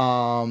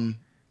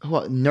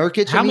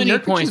 Nurkic. How many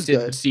Nurkic points did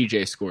good.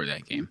 CJ score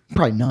that game?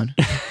 Probably none.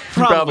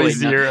 Probably none.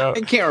 0.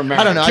 I can't remember.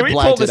 I don't know. Can I we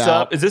pull blanked this it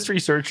out. up? Is this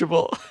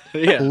researchable?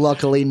 Yeah.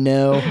 Luckily,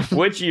 no.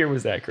 Which year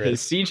was that,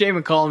 Chris?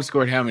 CJ McCollum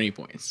scored how many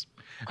points?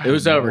 It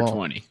was over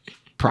 20.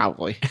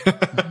 Probably.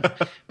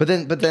 But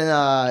then,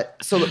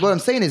 so what I'm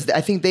saying is,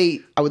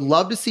 I would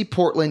love to see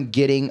Portland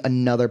getting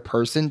another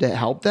person to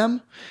help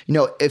them.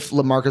 If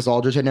LaMarcus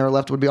Aldridge had never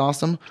left, it would be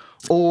awesome.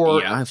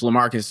 Or if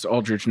LaMarcus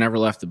Aldridge never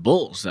left the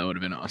Bulls, that would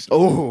have been awesome.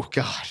 oh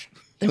god,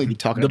 then we'd be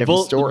talking a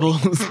different story.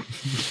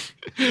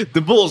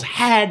 The Bulls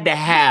had to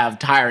have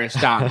Tyrese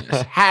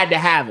Thomas. Had to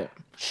have him.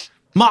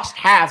 Must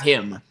have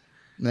him.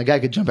 And that guy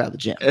could jump out of the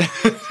gym.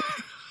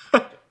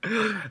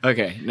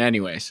 Okay.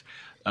 Anyways,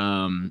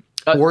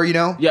 Or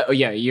you're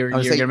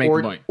gonna make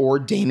the point. Or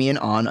Damian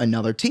on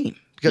another team,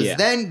 because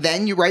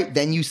then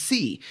you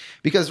see,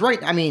 because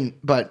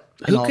but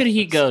who could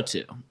he go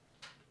to?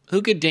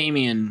 Who could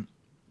Damian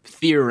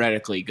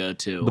theoretically go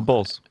to? The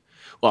Bulls.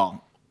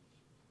 Well,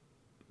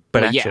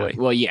 but actually,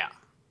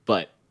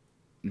 but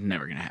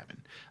never gonna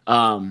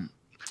happen.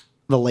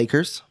 The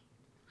Lakers.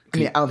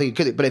 I don't think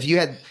it could, but if you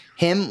had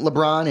him,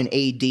 LeBron, and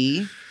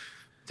AD,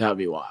 that would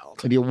be wild.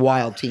 it'd be a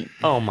wild team.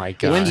 oh my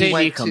god. When's He AD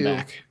went come to-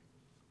 back?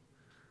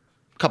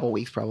 Couple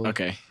weeks probably.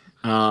 Okay.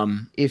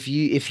 If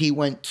he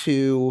went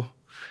to,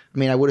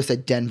 I would have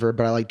said Denver,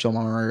 but I like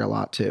Jamal Murray a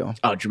lot too.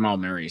 Oh, Jamal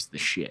Murray's the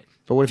shit.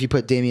 But what if you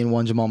put Damian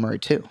 1, Jamal Murray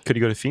 2? Could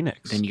he go to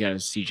Phoenix? Then you got a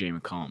CJ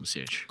McCollum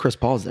sitch. Chris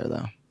Paul's there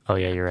though. Oh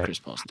yeah, you're right. Chris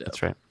Paul's dope.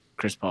 That's right.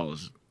 Chris Paul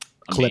is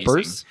amazing.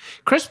 Clippers.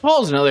 Chris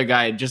Paul's another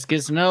guy that just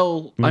gets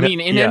no. I mean,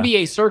 in Yeah.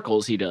 NBA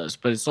circles he does,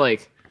 but it's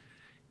like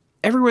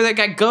everywhere that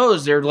guy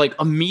goes, they're like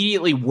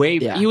immediately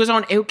waving. Yeah. He was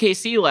on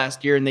OKC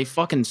last year, and they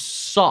fucking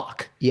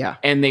suck. Yeah.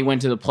 And they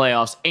went to the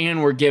playoffs,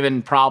 and were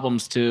giving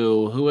problems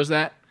to who was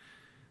that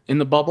in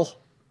the bubble?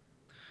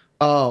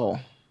 Oh,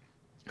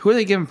 Who are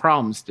they giving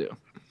problems to?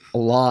 a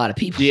lot of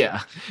people.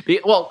 Yeah.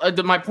 Well,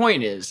 my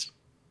point is,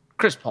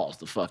 Chris Paul's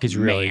the fucking He's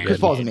really man. Chris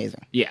good. Paul's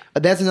amazing. Yeah.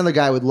 That's another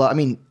guy I would love.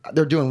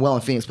 They're doing well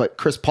in Phoenix, but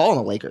Chris Paul and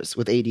the Lakers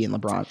with AD and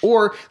LeBron.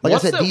 Or, like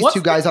What's I said, the- these what's two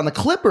the- guys on the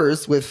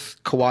Clippers with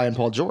Kawhi and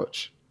Paul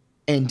George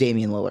and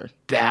Damian Lillard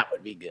That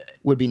would be good.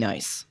 would be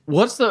nice.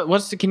 What's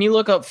the can you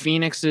look up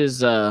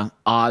Phoenix's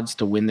odds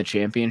to win the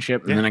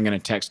championship? And then I'm going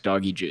to text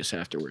Doggy Juice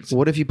afterwards.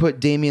 What if you put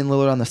Damian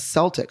Lillard on the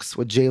Celtics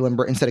with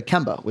instead of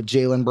Kemba, with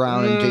Jaylen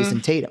Brown and Jason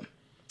Tatum?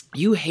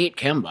 You hate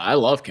Kemba. I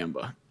love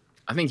Kemba.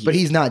 I think But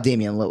he's not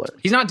Damian Lillard.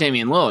 he's not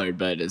Damian Lillard,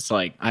 but it's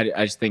like I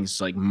just think it's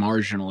like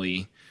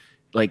marginally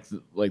like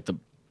the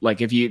like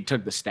if you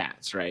took the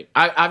stats, right?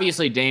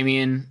 Obviously,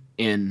 Damian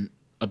in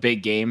a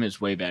big game is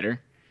way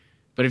better.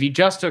 But if you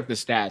just took the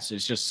stats,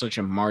 it's just such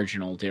a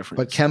marginal difference.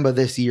 But Kemba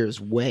this year is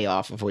way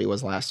off of what he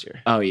was last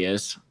year. Oh, he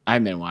is?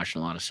 I've been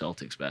watching a lot of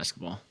Celtics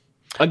basketball.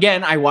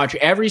 Again, I watch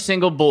every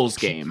single Bulls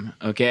game,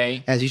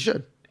 okay? As you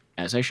should.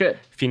 As I should.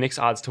 Phoenix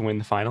odds to win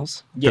the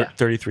finals? Yeah.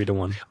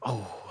 33-1.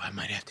 Oh, I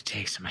might have to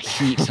take some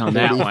heat on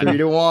that one.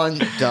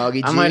 33-1,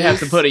 Doggy Juice. I might have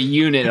to put a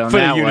unit on Put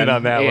that a unit one.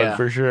 on that Yeah. one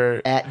for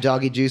sure. At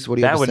Doggy Juice, what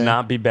do you That have to would say?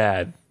 not be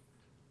bad.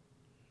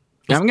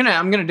 I'm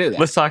gonna do that.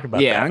 Let's talk about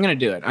that. Yeah, I'm gonna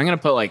do it. I'm gonna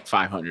put like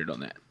 500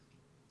 on that.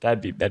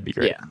 That'd be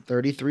great. Yeah.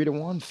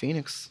 33-1,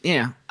 Phoenix.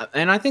 Yeah,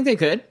 and I think they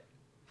could.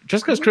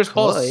 Just because Chris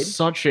Paul could. is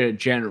such a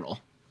general.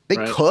 They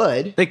right?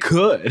 could. They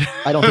could.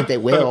 I don't think they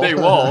will. They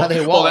won't. They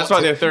won't. Well, that's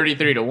why they're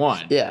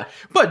 33-1. Yeah.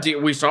 But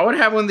we saw what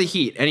happened with the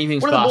Heat.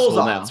 Anything's What are the Bulls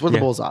possible now. odds? What are the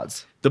Bulls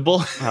odds?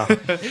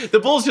 The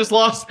Bulls just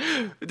lost.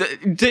 They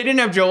didn't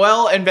have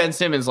Joel and Ben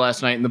Simmons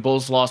last night, and the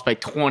Bulls lost by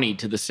 20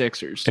 to the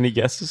Sixers. Any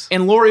guesses?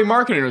 And Laurie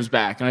Markkinen was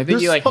back, and I think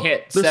he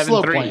hit They're 7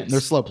 slow threes. playing. They're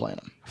slow playing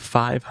them.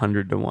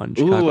 500-1. Ooh,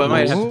 Chicago I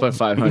might Bulls. have to put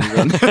 500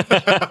 on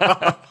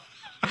that.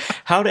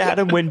 How did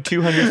Adam win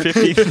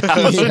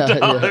 $250,000? Yeah.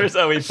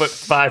 Oh, he put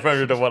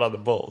 500-1 on the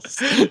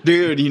Bulls.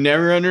 Dude, you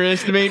never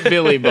underestimate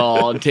Billy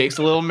Ball. It takes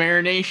a little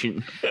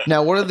marination.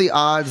 Now, what are the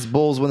odds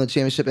Bulls win the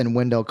championship and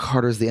Wendell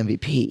Carter's the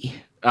MVP?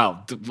 Oh,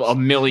 a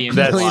million.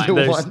 That's, Million to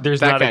there's one. there's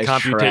That not a guy's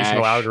computational trash.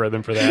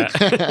 algorithm for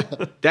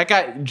that. That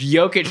guy,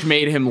 Jokic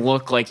made him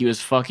look like he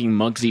was fucking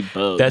Muggsy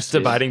Bogues. That's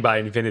dude. dividing by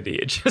infinity.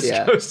 It just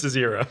Yeah. goes to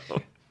zero.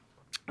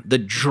 The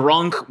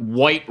drunk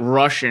white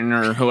Russian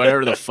or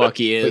whoever the fuck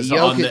he But is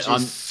Jokic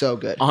is so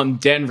good. on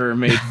Denver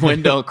made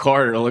Wendell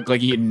Carter look like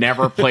he had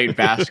never played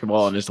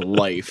basketball in his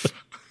life.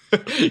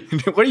 What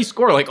did he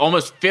score? Like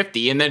almost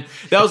 50. And then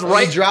that was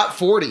right. He dropped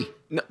 40.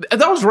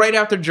 That was right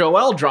after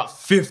Joel dropped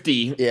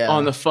 50 Yeah.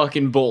 on the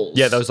fucking Bulls.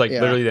 Yeah, that was like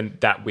Yeah. literally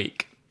that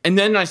week. And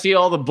then I see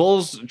all the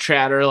Bulls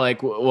chatter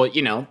like, well,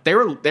 you know,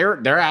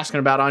 they're asking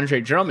about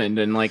Andre Drummond,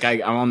 and like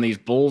I'm on these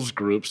Bulls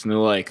groups, and they're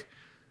like,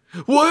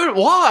 what?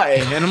 Why?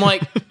 And I'm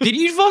like, did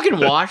you fucking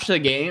watch the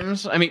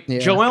games? I mean, Yeah.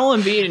 Joel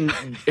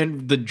Embiid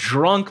and the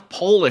drunk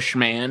Polish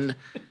man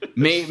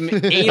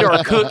ate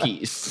our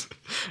cookies.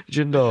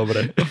 Dzień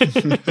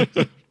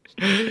dobry.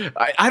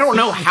 I don't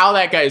know how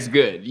that guy's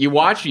good. You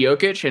watch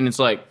Jokic, and it's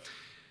like,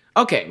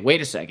 okay, wait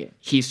a second.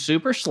 He's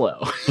super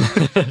slow.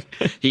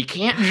 He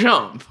can't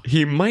jump.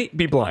 He might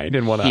be blind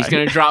in one eye. He's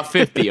going to drop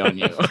 50 on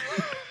you.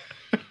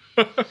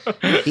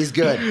 He's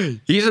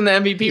good. He's in the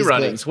MVP He's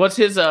runnings. What's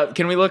his?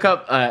 Can we look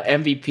up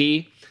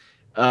MVP?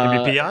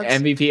 MVP odds?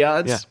 MVP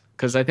odds. Yeah.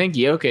 Because I think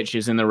Jokic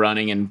is in the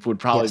running and would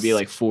probably be Yes.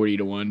 like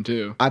 40-1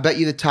 too. I bet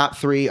you the top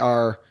three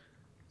are,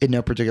 in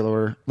no particular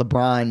order,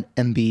 LeBron,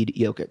 Embiid,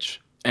 Jokic.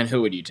 And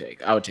who would you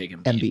take? I would take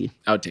Embiid. Embiid.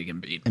 I would take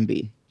Embiid.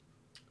 Embiid.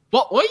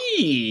 Well,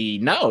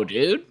 no,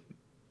 dude.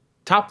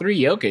 Top three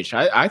Jokic.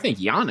 I think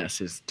Giannis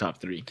is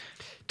top three.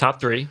 Top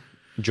three: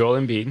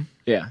 Joel Embiid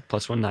Yeah.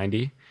 plus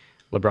 190,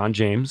 LeBron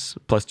James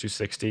plus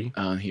 260,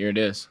 Here it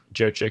is.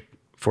 Jokic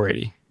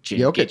 480,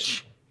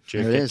 Jokic.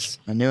 There it is.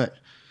 I knew it.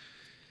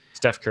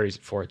 Steph Curry's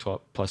at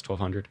 412 plus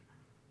 1200.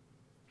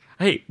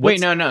 Hey,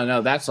 Wait, what's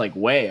no. That's like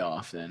way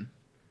off then.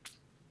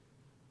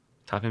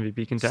 top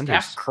MVP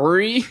contenders? Steph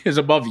Curry is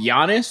above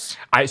Giannis?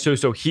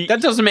 So he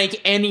That doesn't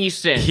make any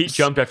sense. he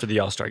jumped after the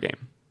All-Star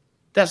game.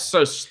 That's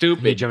so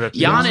stupid. He jumped up to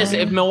the Giannis, All-Star.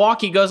 if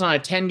Milwaukee goes on a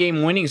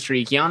 10-game winning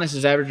streak, Giannis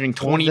is averaging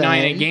 29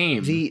 a Then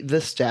game. The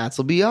stats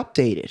will be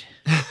updated.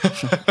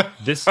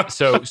 This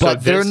so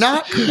But they're this-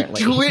 not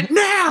currently. Do it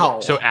now.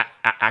 So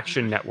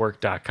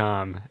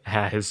actionnetwork.com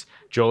has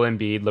Joel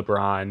Embiid,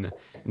 LeBron,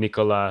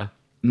 Nikola,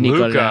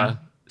 Luka,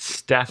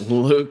 Steph,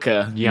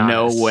 Luka,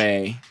 no Giannis.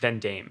 way. then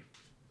Dame.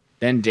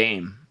 Then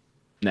Dame.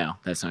 No,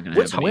 that's not going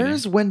to happen.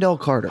 Where's Wendell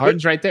Carter?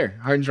 Harden's right there.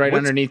 Harden's right What's-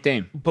 underneath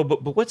Dame. But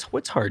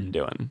what's Harden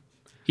doing?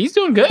 He's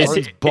doing good.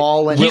 He's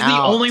balling He's out.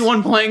 the only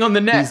one playing on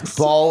the Nets. He's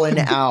balling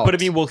out. But I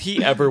mean, will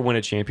he ever win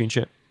a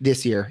championship?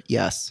 This year,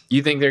 yes.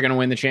 You think they're going to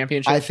win the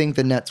championship? I think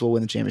the Nets will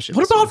win the championship.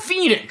 What this about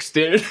year. Phoenix,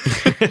 dude?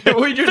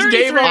 We just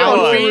gave 33 up to on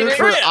one. Phoenix.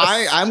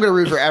 I'm going to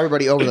root for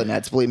everybody over the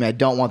Nets. Believe me, I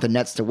don't want the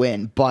Nets to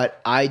win,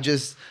 but I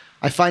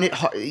find it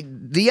hard.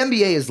 The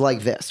NBA is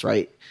like this,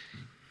 right?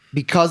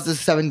 Because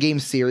this 7-game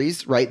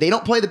series, right? They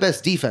don't play the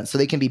best defense, so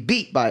they can be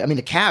beat by. I mean,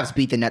 the Cavs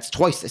beat the Nets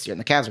twice this year, and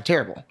the Cavs are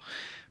terrible.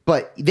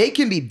 But they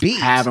can be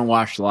beat. I haven't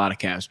watched a lot of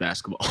Cavs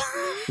basketball.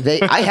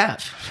 I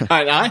have.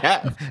 I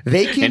have.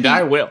 They can And be,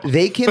 I will.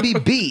 They can be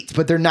beat,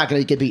 but they're not going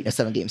to get beat in a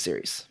 7-game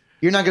series.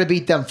 You're not going to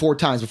beat them 4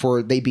 times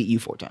before they beat you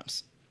 4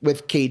 times.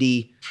 With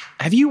KD,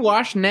 Have you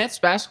watched Nets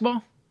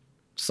basketball?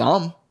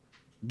 some,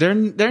 They're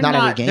Not not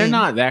every game. they're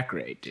not that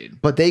great,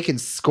 dude. but they can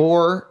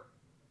score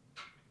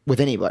with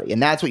anybody,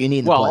 and that's what you need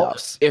in the Well,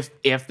 playoffs.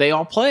 if they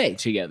all play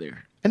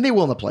together, And they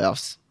will in the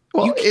playoffs.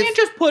 Well, you can't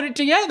just put it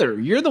together.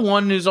 You're the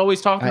one who's always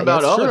talking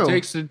about, that's it true.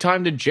 takes the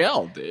time to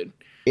gel, dude.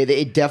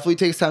 It definitely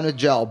takes time to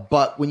gel,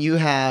 but when you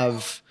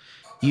have,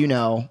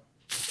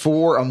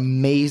 4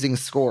 amazing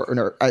scores,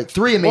 or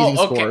 3 amazing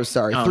Well, okay. scores,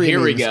 sorry, Oh, 3 here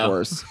we amazing go.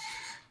 scores.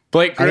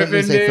 Blake I didn't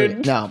Griffin, say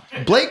dude. 30. No,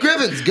 Blake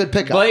Griffin's good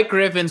pickup. Blake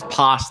Griffin's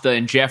pasta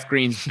and Jeff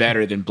Green's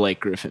better than Blake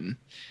Griffin.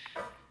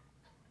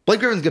 Blake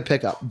Griffin's good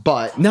pickup,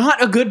 but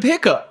Not a good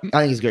pickup.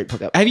 I think he's a great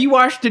pickup. Have you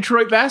watched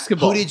Detroit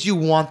basketball? Who did you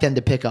want them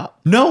to pick up?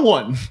 No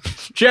one.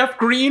 Jeff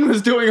Green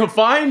was doing a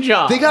fine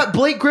job. They got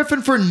Blake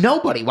Griffin for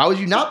nobody. Why would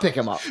you not pick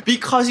him up?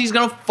 Because he's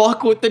going to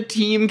fuck with the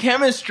team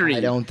chemistry.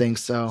 I don't think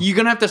so. You're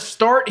going to have to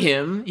start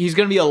him. He's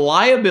going to be a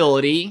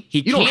liability. He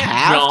You don't can't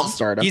have to jump.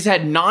 start him. He's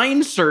had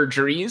 9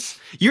 surgeries.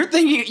 You're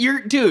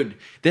thinking, dude,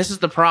 this is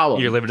the problem.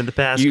 You're living in the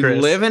past, You're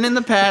Chris. living in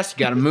the past.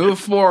 You got to move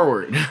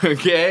forward,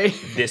 okay?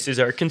 This is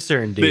our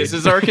concern, dude. This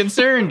is our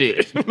concern,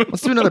 dude.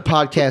 Let's do another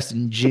podcast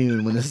in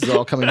June when this is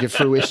all coming to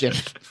fruition.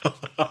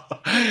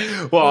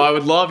 Well, I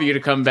would love you to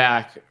come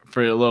back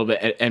for a little bit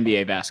at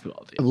NBA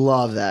basketball, dude.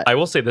 Love that. I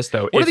will say this,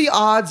 though. What are the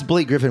odds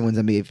Blake Griffin wins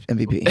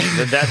MVP?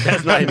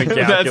 That's not even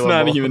calculable.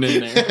 That's not even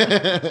in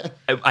there.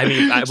 I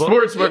mean,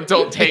 Sportsbook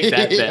don't take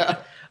that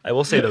bet. I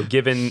will say, though,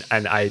 given,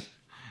 and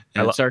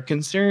That's our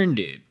concern,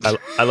 dude.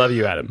 I love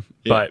you, Adam,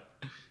 but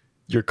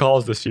your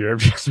calls this year have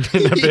just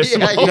been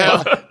abysmal.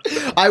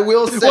 I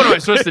will say. What am I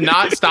supposed to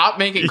not stop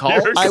making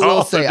calls? I will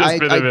calls say have just I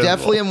been abysmal.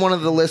 definitely am one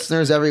of the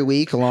listeners every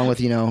week, along with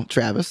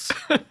Travis.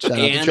 Shout out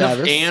to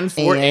Travis and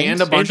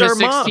a bunch and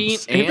of our 16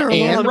 moms. And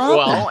our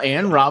moms.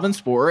 and Robin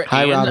Sport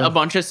Hi, and Robin. a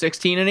bunch of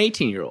 16 and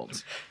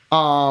 18-year-olds.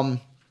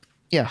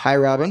 Yeah, hi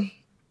Robin.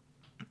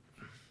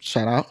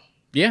 Shout out.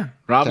 Yeah,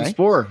 Robin Okay.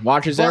 Sport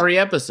watches But every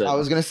episode. I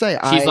was gonna say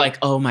She's like,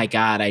 "Oh my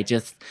god,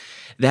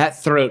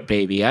 that throat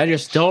baby. I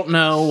just don't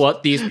know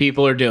what these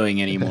people are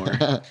doing anymore."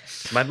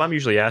 My mom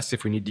usually asks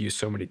if we need to use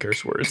so many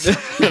curse words,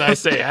 and I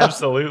say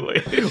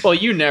absolutely. Well,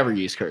 you never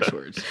use curse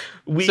words.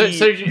 We,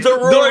 the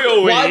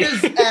royal why we.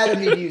 does Adam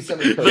need to use so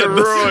many The The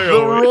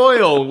royal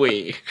royal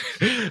we.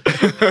 we.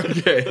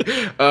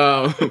 Okay.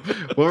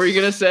 What were you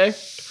gonna say?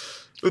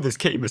 Ooh, this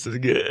Camus is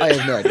good. I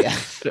have no idea.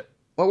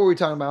 What were we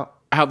talking about?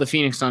 How the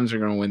Phoenix Suns are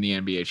going to win the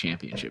NBA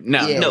championship?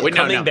 No, Yeah. no, We're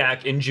coming no.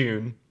 back in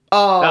June.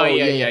 Oh,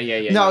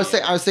 yeah. No, I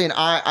was saying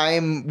I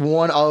am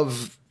one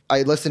of.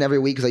 I listen every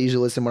week because I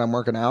usually listen when I'm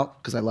working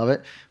out because I love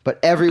it. But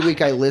every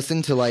week I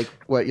listen to like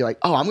what you're like.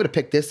 Oh, I'm going to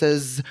pick this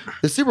as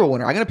the Super Bowl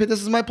winner. I'm going to pick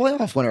this as my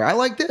playoff winner. I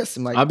like this.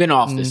 I'm like, I've been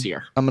off this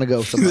year. I'm going to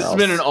go somewhere This has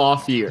else. been an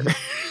off year.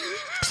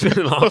 It's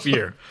been an off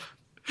year.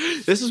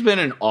 This has been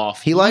an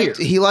off He year.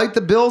 liked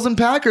the Bills and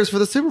Packers for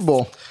the Super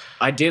Bowl.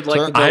 I did like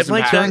the Turns Bills and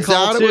like Packers. that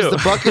out it was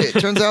the Bucket.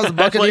 Turns out it was the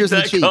Buccaneers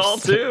and the Chiefs. Call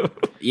too.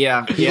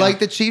 Yeah, He yeah.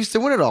 liked the Chiefs to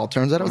win it all.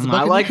 Turns out it was the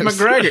I like Buccaneers.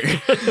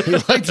 McGregor. He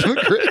liked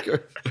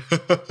McGregor.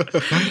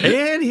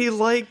 And he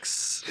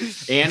likes.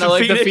 And I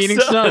like the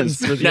Phoenix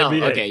Suns. for the No,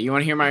 NBA. okay. You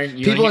want to hear my?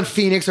 People in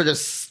Phoenix are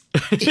just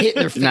hitting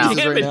their faces No.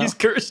 Damn right it, now. he's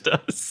cursed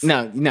us.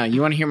 No.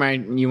 You want to hear my?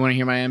 You want to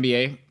hear my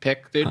NBA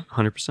pick, dude?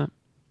 100%.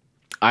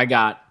 I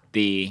got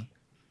the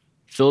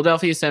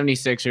Philadelphia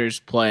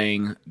 76ers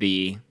playing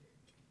the.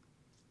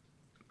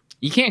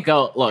 You can't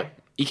go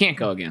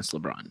against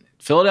LeBron.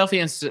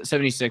 Philadelphia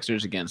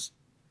 76ers against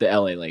the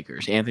LA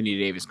Lakers. Anthony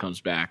Davis comes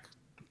back.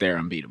 They're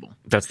unbeatable.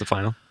 That's the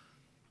final.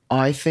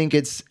 I think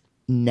it's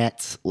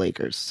Nets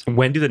Lakers.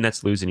 When do the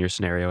Nets lose in your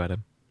scenario,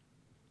 Adam?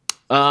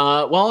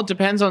 Well, it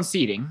depends on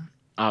seeding,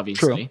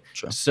 obviously.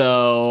 True.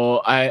 So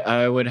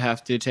I would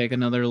have to take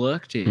another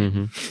look,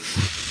 dude.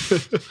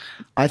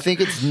 I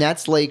think it's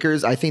Nets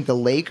Lakers. I think the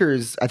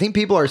Lakers. I think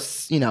people are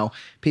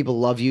people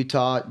love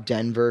Utah,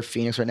 Denver,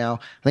 Phoenix right now.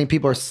 I think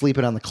people are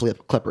sleeping on the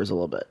Clippers a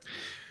little bit.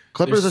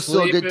 Clippers They're are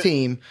still a good sleeping-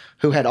 team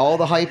who had all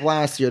the hype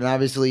last year and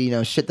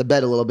obviously shit the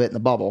bed a little bit in the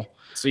bubble.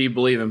 So you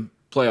believe in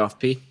playoff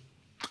P?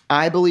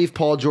 I believe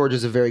Paul George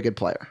is a very good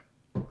player.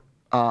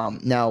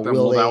 Now, will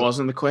Well, that they?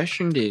 wasn't the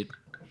question, dude.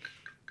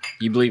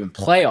 You believe in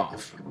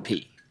playoff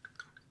P?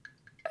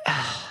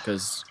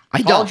 Because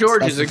I Paul don't.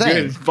 George That's is the a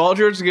thing. good. Paul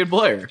George is a good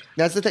player.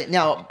 That's the thing.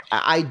 Now,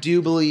 I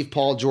do believe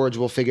Paul George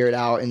will figure it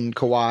out, and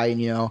Kawhi,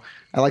 and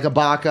I like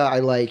Ibaka. I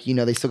like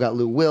they still got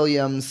Lou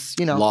Williams.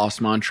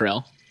 Lost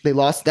Montreal. They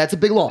lost. That's a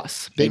big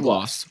loss. Big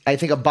loss. I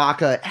think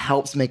Ibaka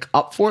helps make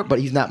up for it, but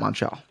he's not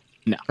Montreal.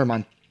 No.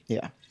 Or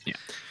yeah. Yeah.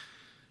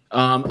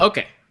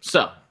 Okay.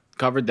 So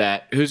covered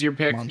that. Who's your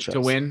pick Montrez.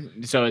 to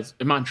win? So it's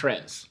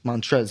Montrez.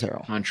 Montrez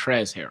Harrell.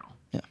 Montrez Harrell.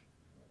 Yeah.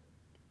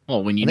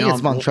 Well, when you I think know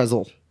it's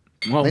Montrezl.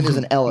 Well, I think there's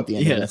an L at the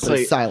end yeah, of it, but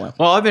it's silent.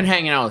 Well, I've been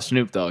hanging out with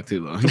Snoop Dogg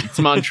too, though. It's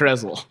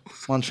Montrezl.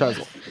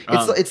 Montrezl.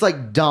 It's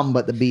like dumb,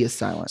 but the B is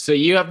silent. So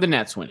you have the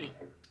Nets winning.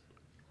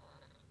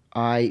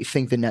 I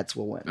think the Nets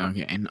will win.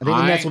 Okay. And I think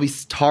the Nets will be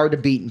hard to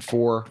beat in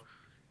four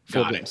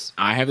got games.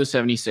 it. I have the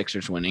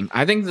 76ers winning.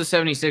 I think the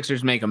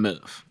 76ers make a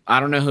move. I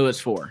don't know who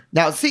it's for.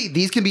 Now, see,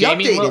 these can be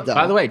updated, though.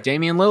 By the way,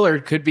 Damian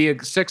Lillard could be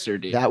a Sixer,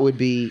 dude. That would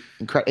be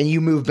incredible. And you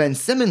move Ben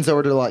Simmons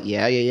over to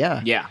yeah.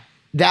 Yeah.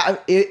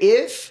 That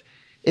if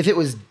it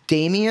was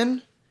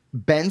Damian,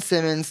 Ben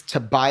Simmons,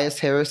 Tobias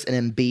Harris,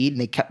 and Embiid,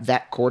 and they kept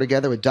that core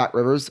together with Doc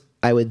Rivers,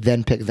 I would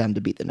then pick them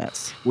to beat the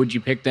Nets. Would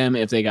you pick them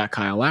if they got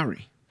Kyle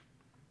Lowry?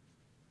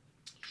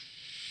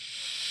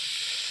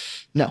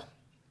 No,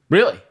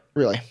 Really?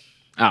 really.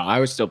 Oh, I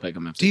would still pick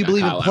them if Do you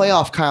believe in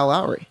playoff Kyle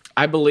Lowry?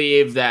 I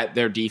believe that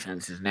their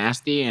defense is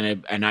nasty,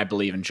 and I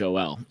believe in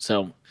Joel.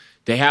 So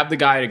They have the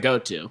guy to go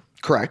to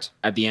Correct.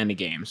 at the end of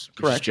games,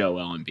 which is Correct.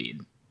 Joel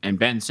Embiid. And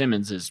Ben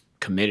Simmons has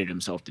committed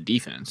himself to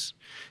defense.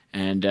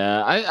 And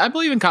I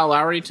believe in Kyle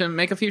Lowry to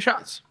make a few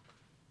shots.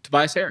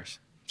 Tobias Harris.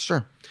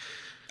 Sure.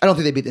 I don't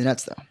think they beat the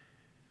Nets, though.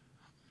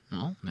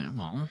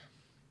 Well,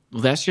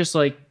 that's just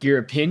like your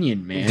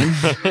opinion, man.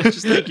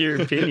 Just like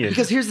your opinion.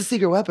 Because here's the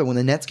secret weapon. When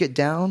the Nets get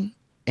down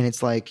and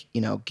it's like,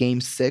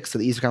 game 6 of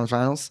the Eastern Conference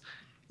Finals,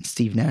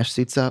 Steve Nash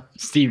suits up.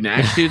 Steve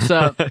Nash shoots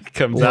up.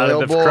 Comes out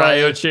of the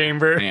cryo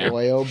chamber. Yeah.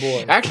 Boy, oh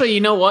boy. Actually, you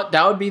know what?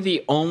 That would be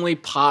the only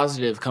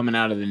positive coming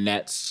out of the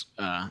Nets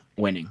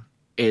winning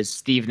is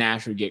Steve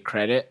Nash would get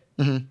credit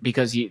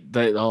because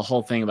the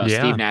whole thing about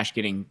Steve Nash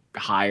getting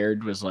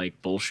hired was like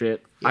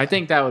bullshit. Yeah. I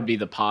think that would be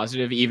the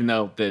positive, even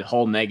though the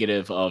whole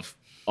negative of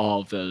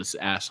all of those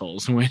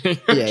assholes winning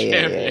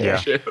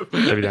championship. That'd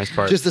be the nice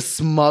part. Just a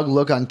smug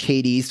look on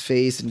KD's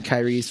face and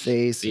Kyrie's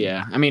face.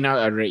 Yeah, I mean,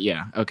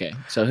 okay.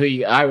 So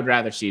I would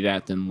rather see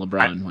that than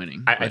LeBron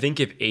winning. I think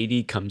if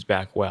AD comes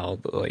back well,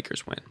 the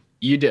Lakers win.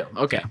 You do.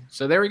 Okay,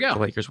 so there we go. The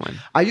Lakers win.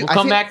 We'll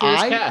come back to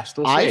this cast.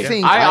 We'll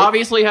see. I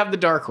obviously have the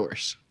dark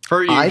horse.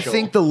 Per usual. I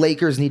think the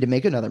Lakers need to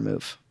make another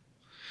move.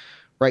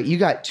 Right, you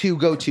got 2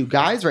 go-to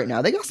guys right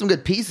now. They got some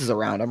good pieces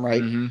around them,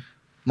 right? Mm-hmm.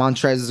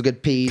 Montrez is a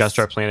good piece. Got to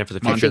start planning for the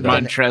future.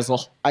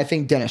 Montrezl. I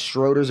think Dennis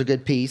Schroeder's a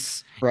good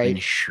piece, right?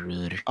 Dennis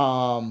Schroeder.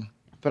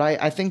 But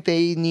I think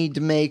they need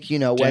to make,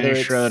 whether Dennis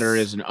it's Schroeder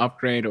is an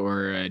upgrade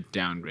or a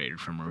downgrade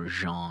from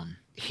Rajon.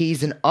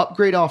 He's an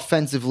upgrade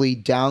offensively,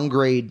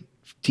 downgrade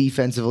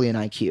defensively in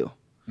IQ.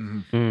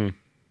 Mm-hmm.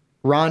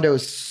 Rondo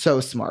is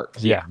so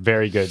smart. Yeah,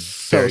 very good.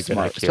 So very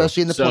smart, good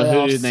especially in the so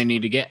playoffs. Who do they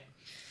need to get?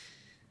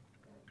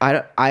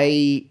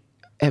 I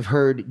have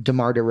heard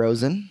DeMar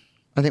DeRozan.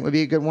 I think would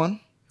be a good one.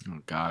 Oh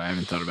God, I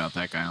haven't thought about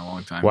that guy in a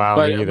long time. Wow,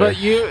 me but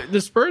either.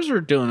 the Spurs are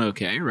doing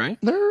okay, right?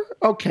 They're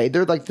okay.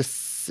 They're like the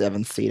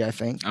 7th seed, I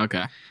think.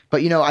 Okay,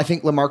 but I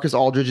think LaMarcus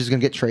Aldridge is going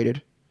to get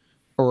traded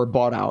or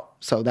bought out,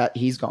 so that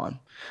he's gone.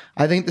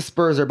 I think the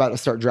Spurs are about to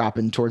start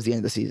dropping towards the end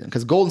of the season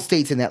because Golden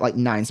State's in that like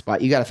 9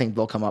 spot. You got to think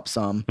they'll come up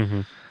some.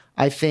 Mm-hmm.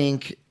 I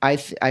think I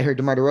heard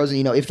DeMar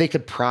DeRozan. If they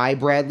could pry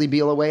Bradley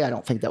Beal away, I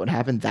don't think that would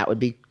happen. That would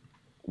be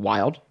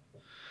wild.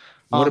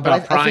 What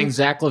about prying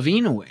Zach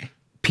LaVine away?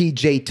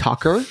 PJ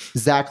Tucker,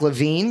 Zach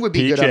LaVine would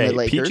be good on the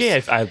Lakers.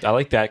 PJ, I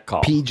like that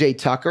call. PJ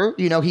Tucker,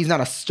 he's not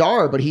a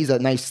star, but he's a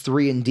nice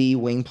 3-and-D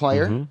wing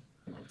player,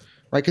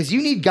 right? Because you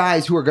need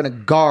guys who are going to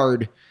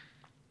guard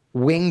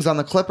wings on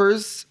the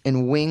Clippers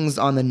and wings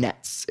on the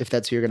Nets if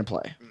that's who you're going to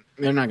play.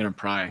 They're not going to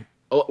pry.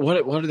 Oh, what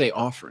are they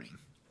offering?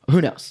 Who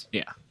knows?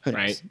 Yeah,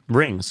 right.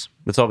 Rings.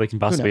 That's all they can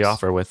possibly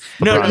offer with.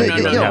 No. What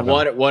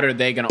are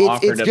they going to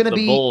offer to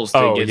the Bulls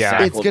to get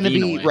Zach It's going to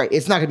be away? right.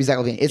 It's not going to be Zach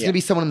LaVine. It's going to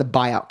be someone in the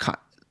buyout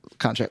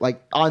contract,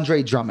 like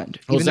Andre Drummond.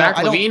 Well, Zach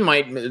LaVine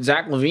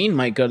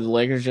might go to the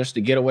Lakers just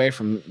to get away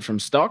from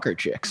stalker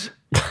chicks.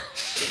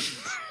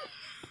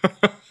 You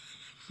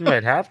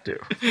might have to.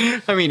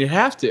 I mean, you'd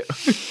have to.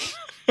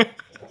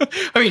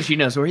 I mean, she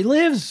knows where he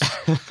lives.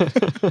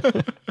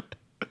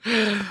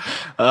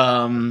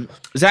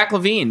 Zach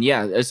LaVine,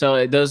 yeah.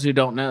 So those who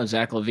don't know,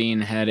 Zach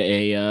LaVine had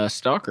a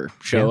stalker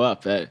show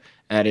up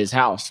at his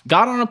house.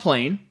 Got on a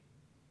plane.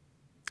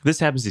 This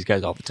happens to these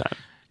guys all the time.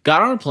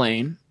 Got on a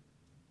plane.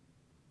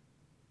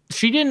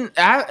 She didn't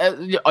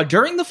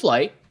during the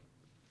flight.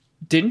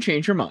 Didn't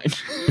change her mind.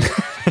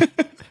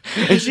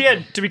 And she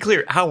had, to be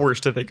clear,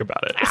 hours to think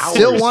about it.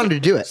 Still wanted to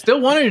do it.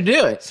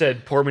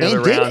 Said, pour me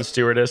another round,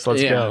 stewardess.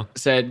 Let's go.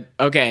 Said,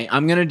 okay,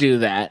 I'm gonna do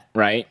that,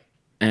 right?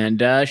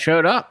 And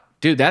showed up,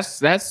 dude.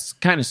 That's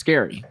kind of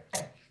scary.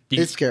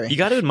 It's scary. You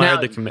got to admire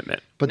the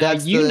commitment. But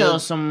that's know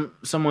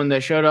someone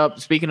that showed up.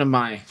 Speaking of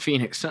my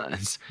Phoenix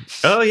Suns,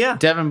 oh yeah,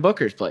 Devin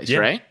Booker's place,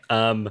 right?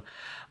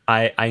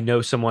 I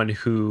know someone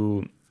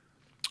who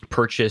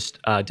purchased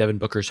Devin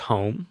Booker's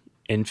home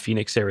in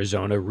Phoenix,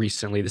 Arizona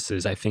recently. This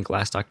is, I think,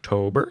 last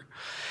October.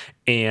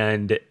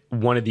 And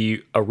one of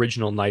the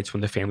original nights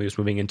when the family was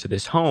moving into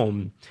this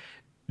home,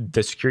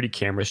 the security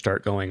cameras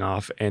start going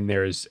off, and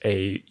there's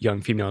a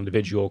young female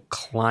individual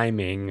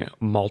climbing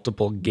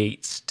multiple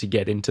gates to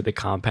get into the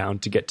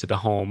compound, to get to the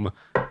home,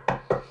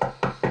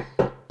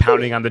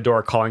 pounding on the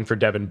door, calling for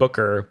Devin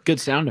Booker. Good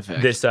sound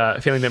effect. This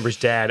family member's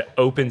dad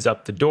opens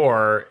up the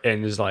door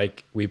and is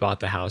like, "We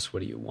bought the house. What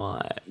do you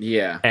want?"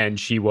 Yeah. And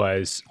she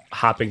was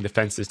hopping the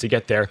fences to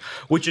get there,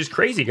 which is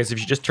crazy because if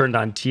she just turned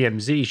on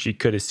TMZ, she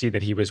could have seen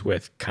that he was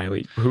with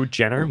Kylie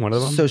Jenner, one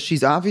of them. So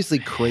she's obviously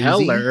crazy.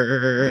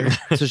 Heller.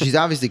 So she's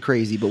obviously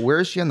crazy, but where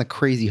is she on the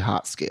crazy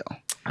hot scale?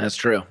 That's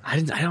true.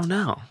 I don't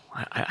know.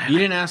 You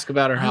didn't ask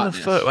about her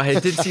hotness.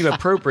 It didn't seem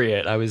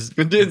appropriate.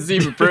 It didn't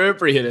seem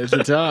appropriate at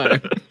the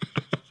time.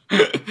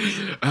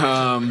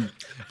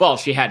 Well,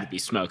 she had to be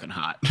smoking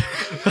hot.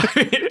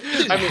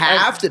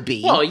 Have to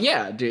be. Well,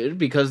 yeah, dude,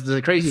 because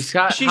the crazy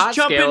hot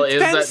jumping scale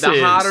is that the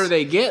fences. hotter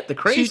they get, the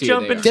crazier She's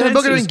jumping they are. Devin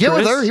Booker didn't get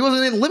with Chris. her. He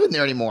wasn't even living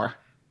there anymore.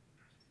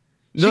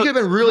 She could have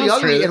been really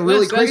That's ugly true. and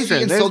really That's crazy true.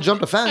 and still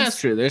jumped a fence. That's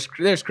true.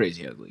 There's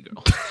crazy ugly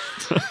girls.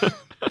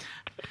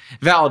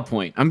 Valid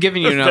point. I'm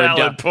giving you another Valid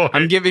W. point.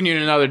 I'm giving you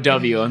another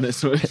W on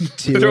this one.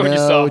 2-0, 2-0. Throwing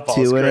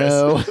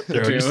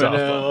your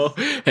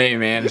softballs. Hey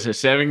man, it's a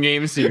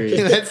 7-game series.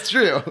 That's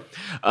true.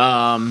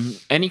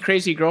 Any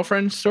crazy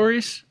girlfriend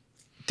stories?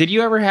 Did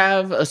you ever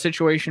have a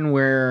situation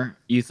where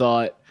you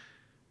thought,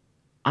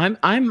 I'm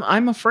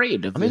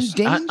afraid of this?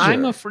 in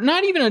danger.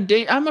 Not even a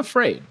day. I'm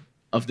afraid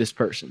of this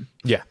person.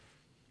 Yeah.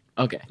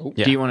 Okay.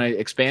 Yeah. Do you want to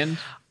expand?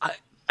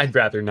 I'd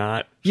rather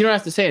not. You don't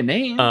have to say a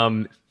name.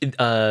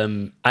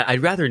 I'd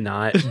rather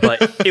not.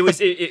 But it was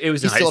in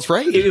still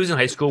afraid? It was in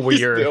high school where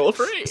you're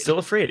Still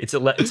afraid.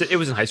 It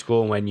was in high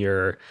school when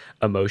your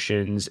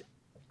emotions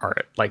are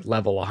at like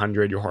level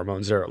 100, your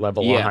hormones are at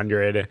level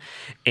 100,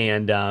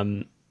 and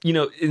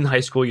in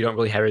high school you don't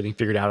really have everything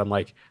figured out on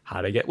like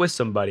how to get with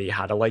somebody,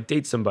 how to like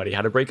date somebody,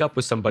 how to break up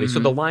with somebody. So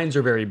the lines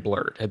are very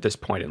blurred at this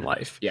point in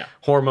life. Yeah.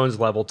 Hormones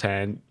level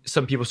 10.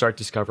 Some people start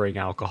discovering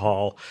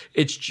alcohol.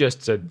 It's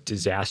just a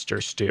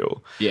disaster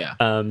stew. Yeah.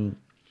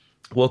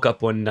 Woke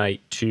up one night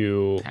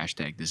to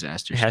Hashtag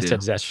disaster.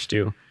 disaster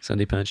stew.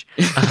 Sunday punch.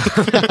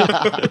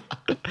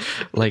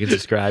 Like it's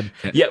described.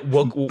 Yeah.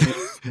 Woke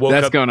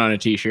That's up, going on a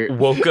t-shirt.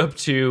 woke up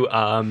to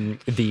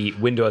the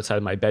window outside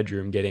of my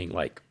bedroom getting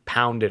like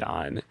pounded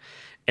on,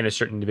 and a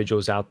certain individual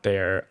is out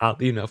there,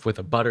 oddly enough, with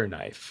a butter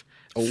knife,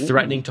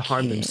 threatening to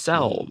harm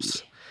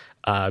themselves.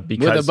 Because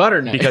With a butter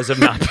knife. because of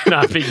not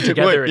being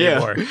together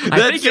anymore.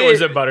 I think it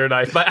was a butter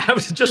knife, but I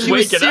was just She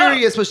was waking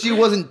serious, but she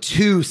wasn't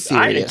too up.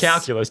 I had a serious.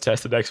 calculus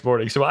test the next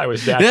morning, so I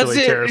was naturally That's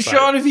it, terrified.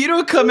 Sean. If you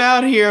don't come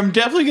out here, I'm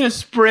definitely gonna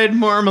spread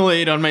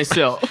marmalade on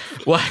myself.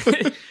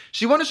 What?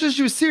 She wanted to show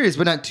she was serious,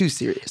 but not too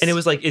serious. And it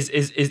was like, is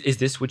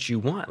this what you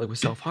want? Like with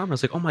self-harm? I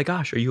was like, oh my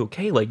gosh, are you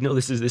okay? Like, no,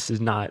 this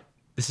is not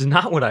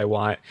what I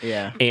want.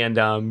 Yeah.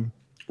 And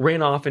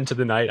ran off into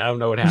the night. I don't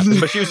know what happened,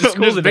 but she was at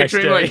school Just the next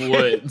picturing day.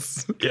 like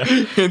woods.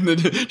 Yeah. And then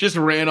just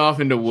ran off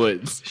into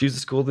woods. She was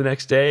at school the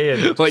next day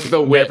and Like the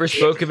never witch.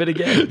 spoke of it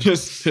again.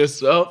 Just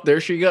oh,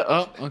 there she go.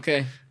 Oh,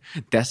 okay.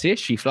 That's it.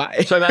 She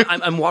flies. So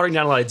I'm watering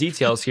down a lot of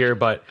details here,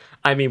 but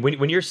I mean,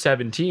 when you're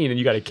 17 and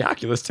you got a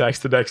calculus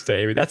test the next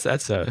day, I mean, that's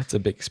a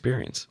big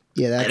experience.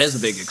 yeah, That is a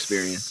big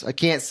experience. I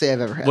can't say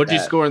I've ever had What did you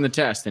that. score in the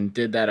test, and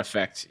did that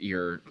affect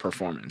your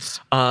performance?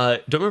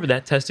 Don't remember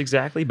that test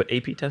exactly, but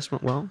AP test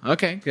went well.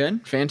 Okay,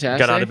 good, fantastic.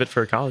 Got out of it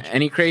for college.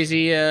 Any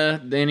crazy?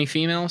 Any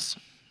females?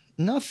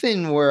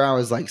 Nothing where I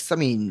was like, I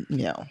mean,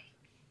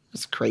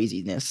 it's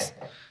craziness.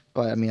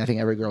 But I mean, I think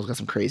every girl's got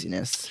some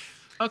craziness.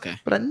 Okay.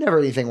 But I never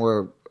anything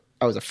where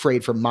I was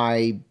afraid for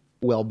my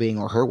well-being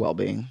or her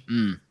well-being.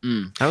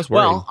 I was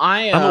worried. Well,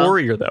 I'm a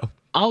worrier though.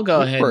 I'll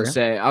go ahead worry. and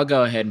say I'll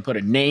go ahead and put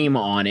a name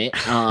on it.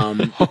 I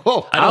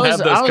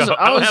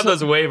don't have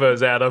those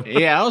huevos, Adam.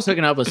 Yeah, I was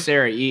hooking up with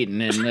Sarah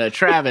Eaton, and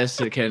Travis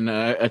can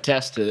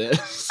attest to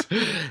this.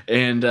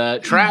 And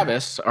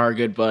Travis, our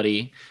good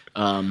buddy,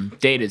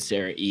 dated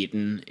Sarah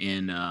Eaton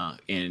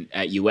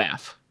at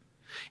UF.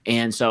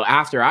 And so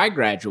after I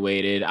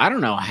graduated, I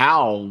don't know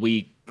how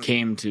we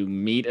came to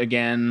meet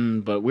again,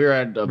 but we were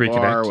at a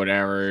bar or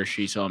whatever.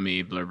 She saw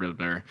me, blur, blur,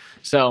 blur.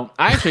 So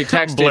I actually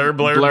texted Blur,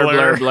 blur,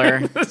 blur,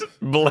 blur, blur.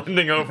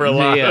 Blending over a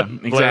lot. Yeah,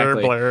 Blur,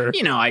 exactly. blur.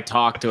 I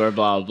talked to her,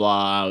 blah, blah,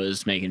 blah. I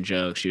was making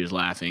jokes. She was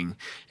laughing.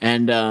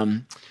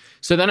 And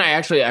so then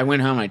I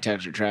went home and I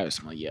texted Travis.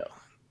 I'm like, yo,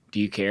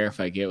 do you care if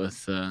I get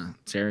with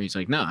Sarah? He's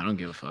like, no, I don't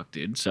give a fuck,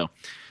 dude. So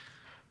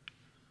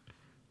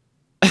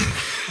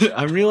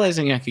I'm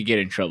realizing I could get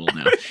in trouble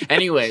now.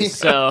 Anyway,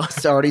 so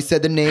It's already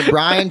said the name.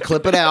 Brian,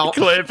 clip it out.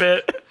 Clip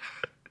it.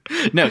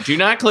 no, do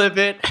not clip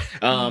it.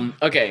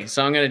 Okay,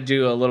 so I'm gonna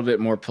do a little bit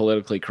more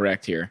politically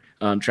correct here.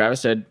 Travis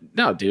said,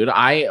 "No, dude,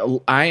 I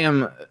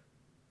am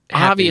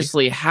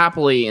obviously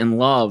happily in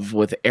love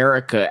with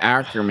Erica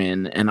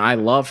Ackerman, and I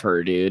love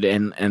her, dude,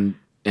 and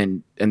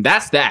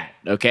that's that.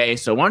 Okay,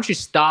 so why don't you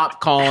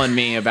stop calling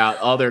me about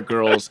other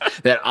girls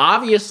that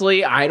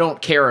obviously I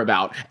don't care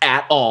about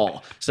at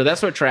all." So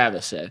that's what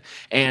Travis said,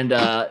 and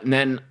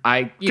then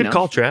I, Good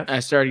call, Trav. I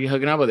started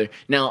hooking up with her.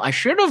 Now I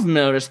should have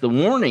noticed the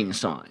warning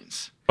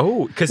signs.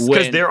 Oh, because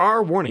When- there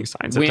are warning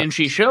signs. When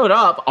she showed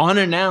up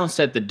unannounced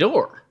at the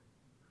door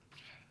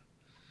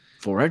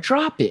for a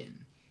drop-in,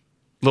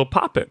 Little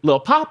pop it.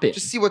 little pop-in.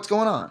 Just see what's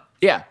going on.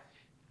 Yeah,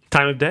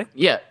 Time of day.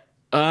 yeah.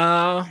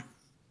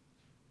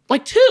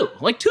 Like 2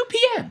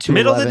 p.m.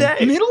 Middle of the 2:11.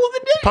 day. Middle of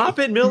the day. Pop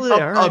it, middle of the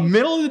day. All A right.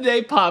 middle of the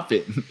day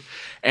pop-in.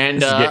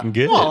 And This is getting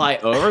good. well, I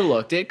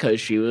overlooked it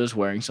because she was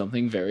wearing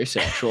something very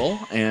sexual,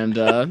 and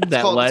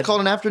It's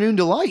called an afternoon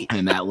delight.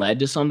 and that led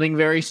to something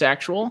very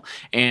sexual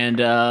and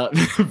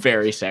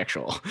very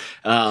sexual.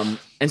 And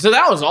so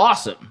that was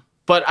awesome.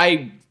 But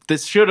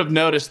this should have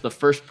noticed the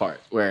first part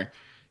where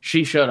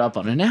she showed up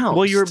unannounced.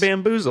 Well, you were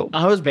bamboozled.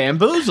 I was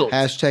bamboozled.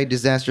 Hashtag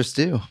disaster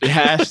stew.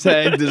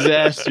 Hashtag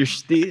disaster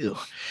stew.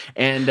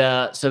 And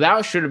so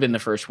that should have been the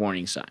first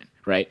warning sign,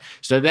 right?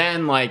 So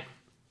then,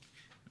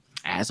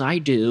 as I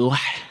do,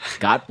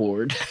 got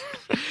bored.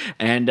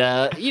 And,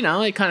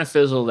 it kind of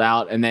fizzled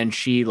out. And then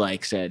she,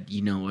 said,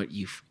 you know what,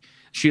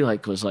 she,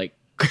 was like,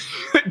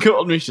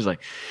 called me. She's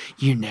like,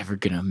 you're never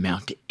going to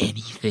amount to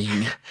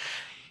anything.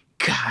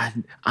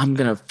 God, I'm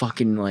going to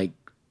fucking,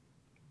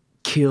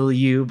 kill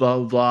you, blah,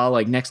 blah, blah.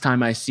 Like, next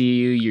time I see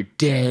you, you're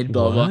dead,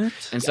 blah, blah.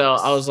 And so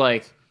I was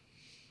like,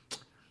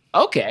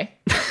 okay.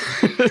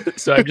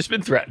 So I've just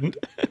been threatened.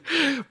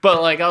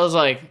 But like, I was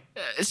like,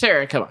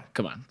 Sarah, come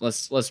on.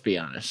 Let's be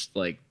honest.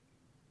 Like,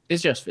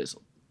 it's just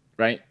fizzled,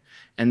 right?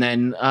 And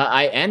then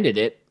I ended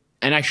it,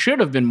 and I should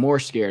have been more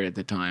scared at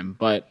the time,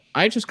 but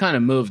I just kind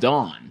of moved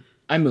on.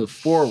 I moved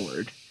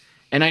forward,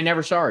 and I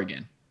never saw her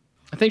again.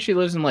 I think she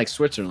lives in like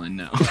Switzerland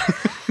now.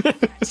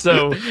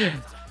 So,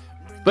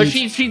 but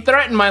she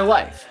threatened my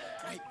life.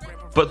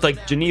 But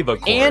like Geneva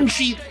courts. And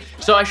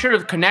so I should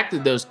have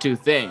connected those two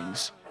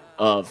things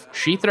of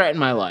she threatened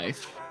my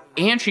life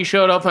and she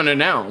showed up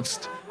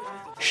unannounced.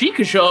 She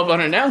could show up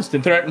unannounced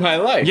and threaten my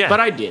life, but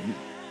I didn't.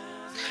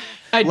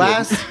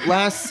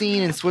 Last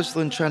scene in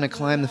Switzerland trying to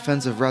climb the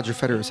fence of Roger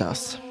Federer's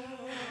house.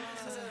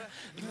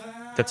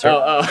 That's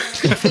right.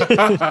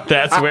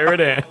 That's where it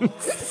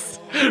ends.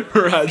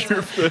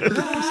 Roger Federer's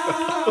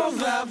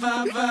house.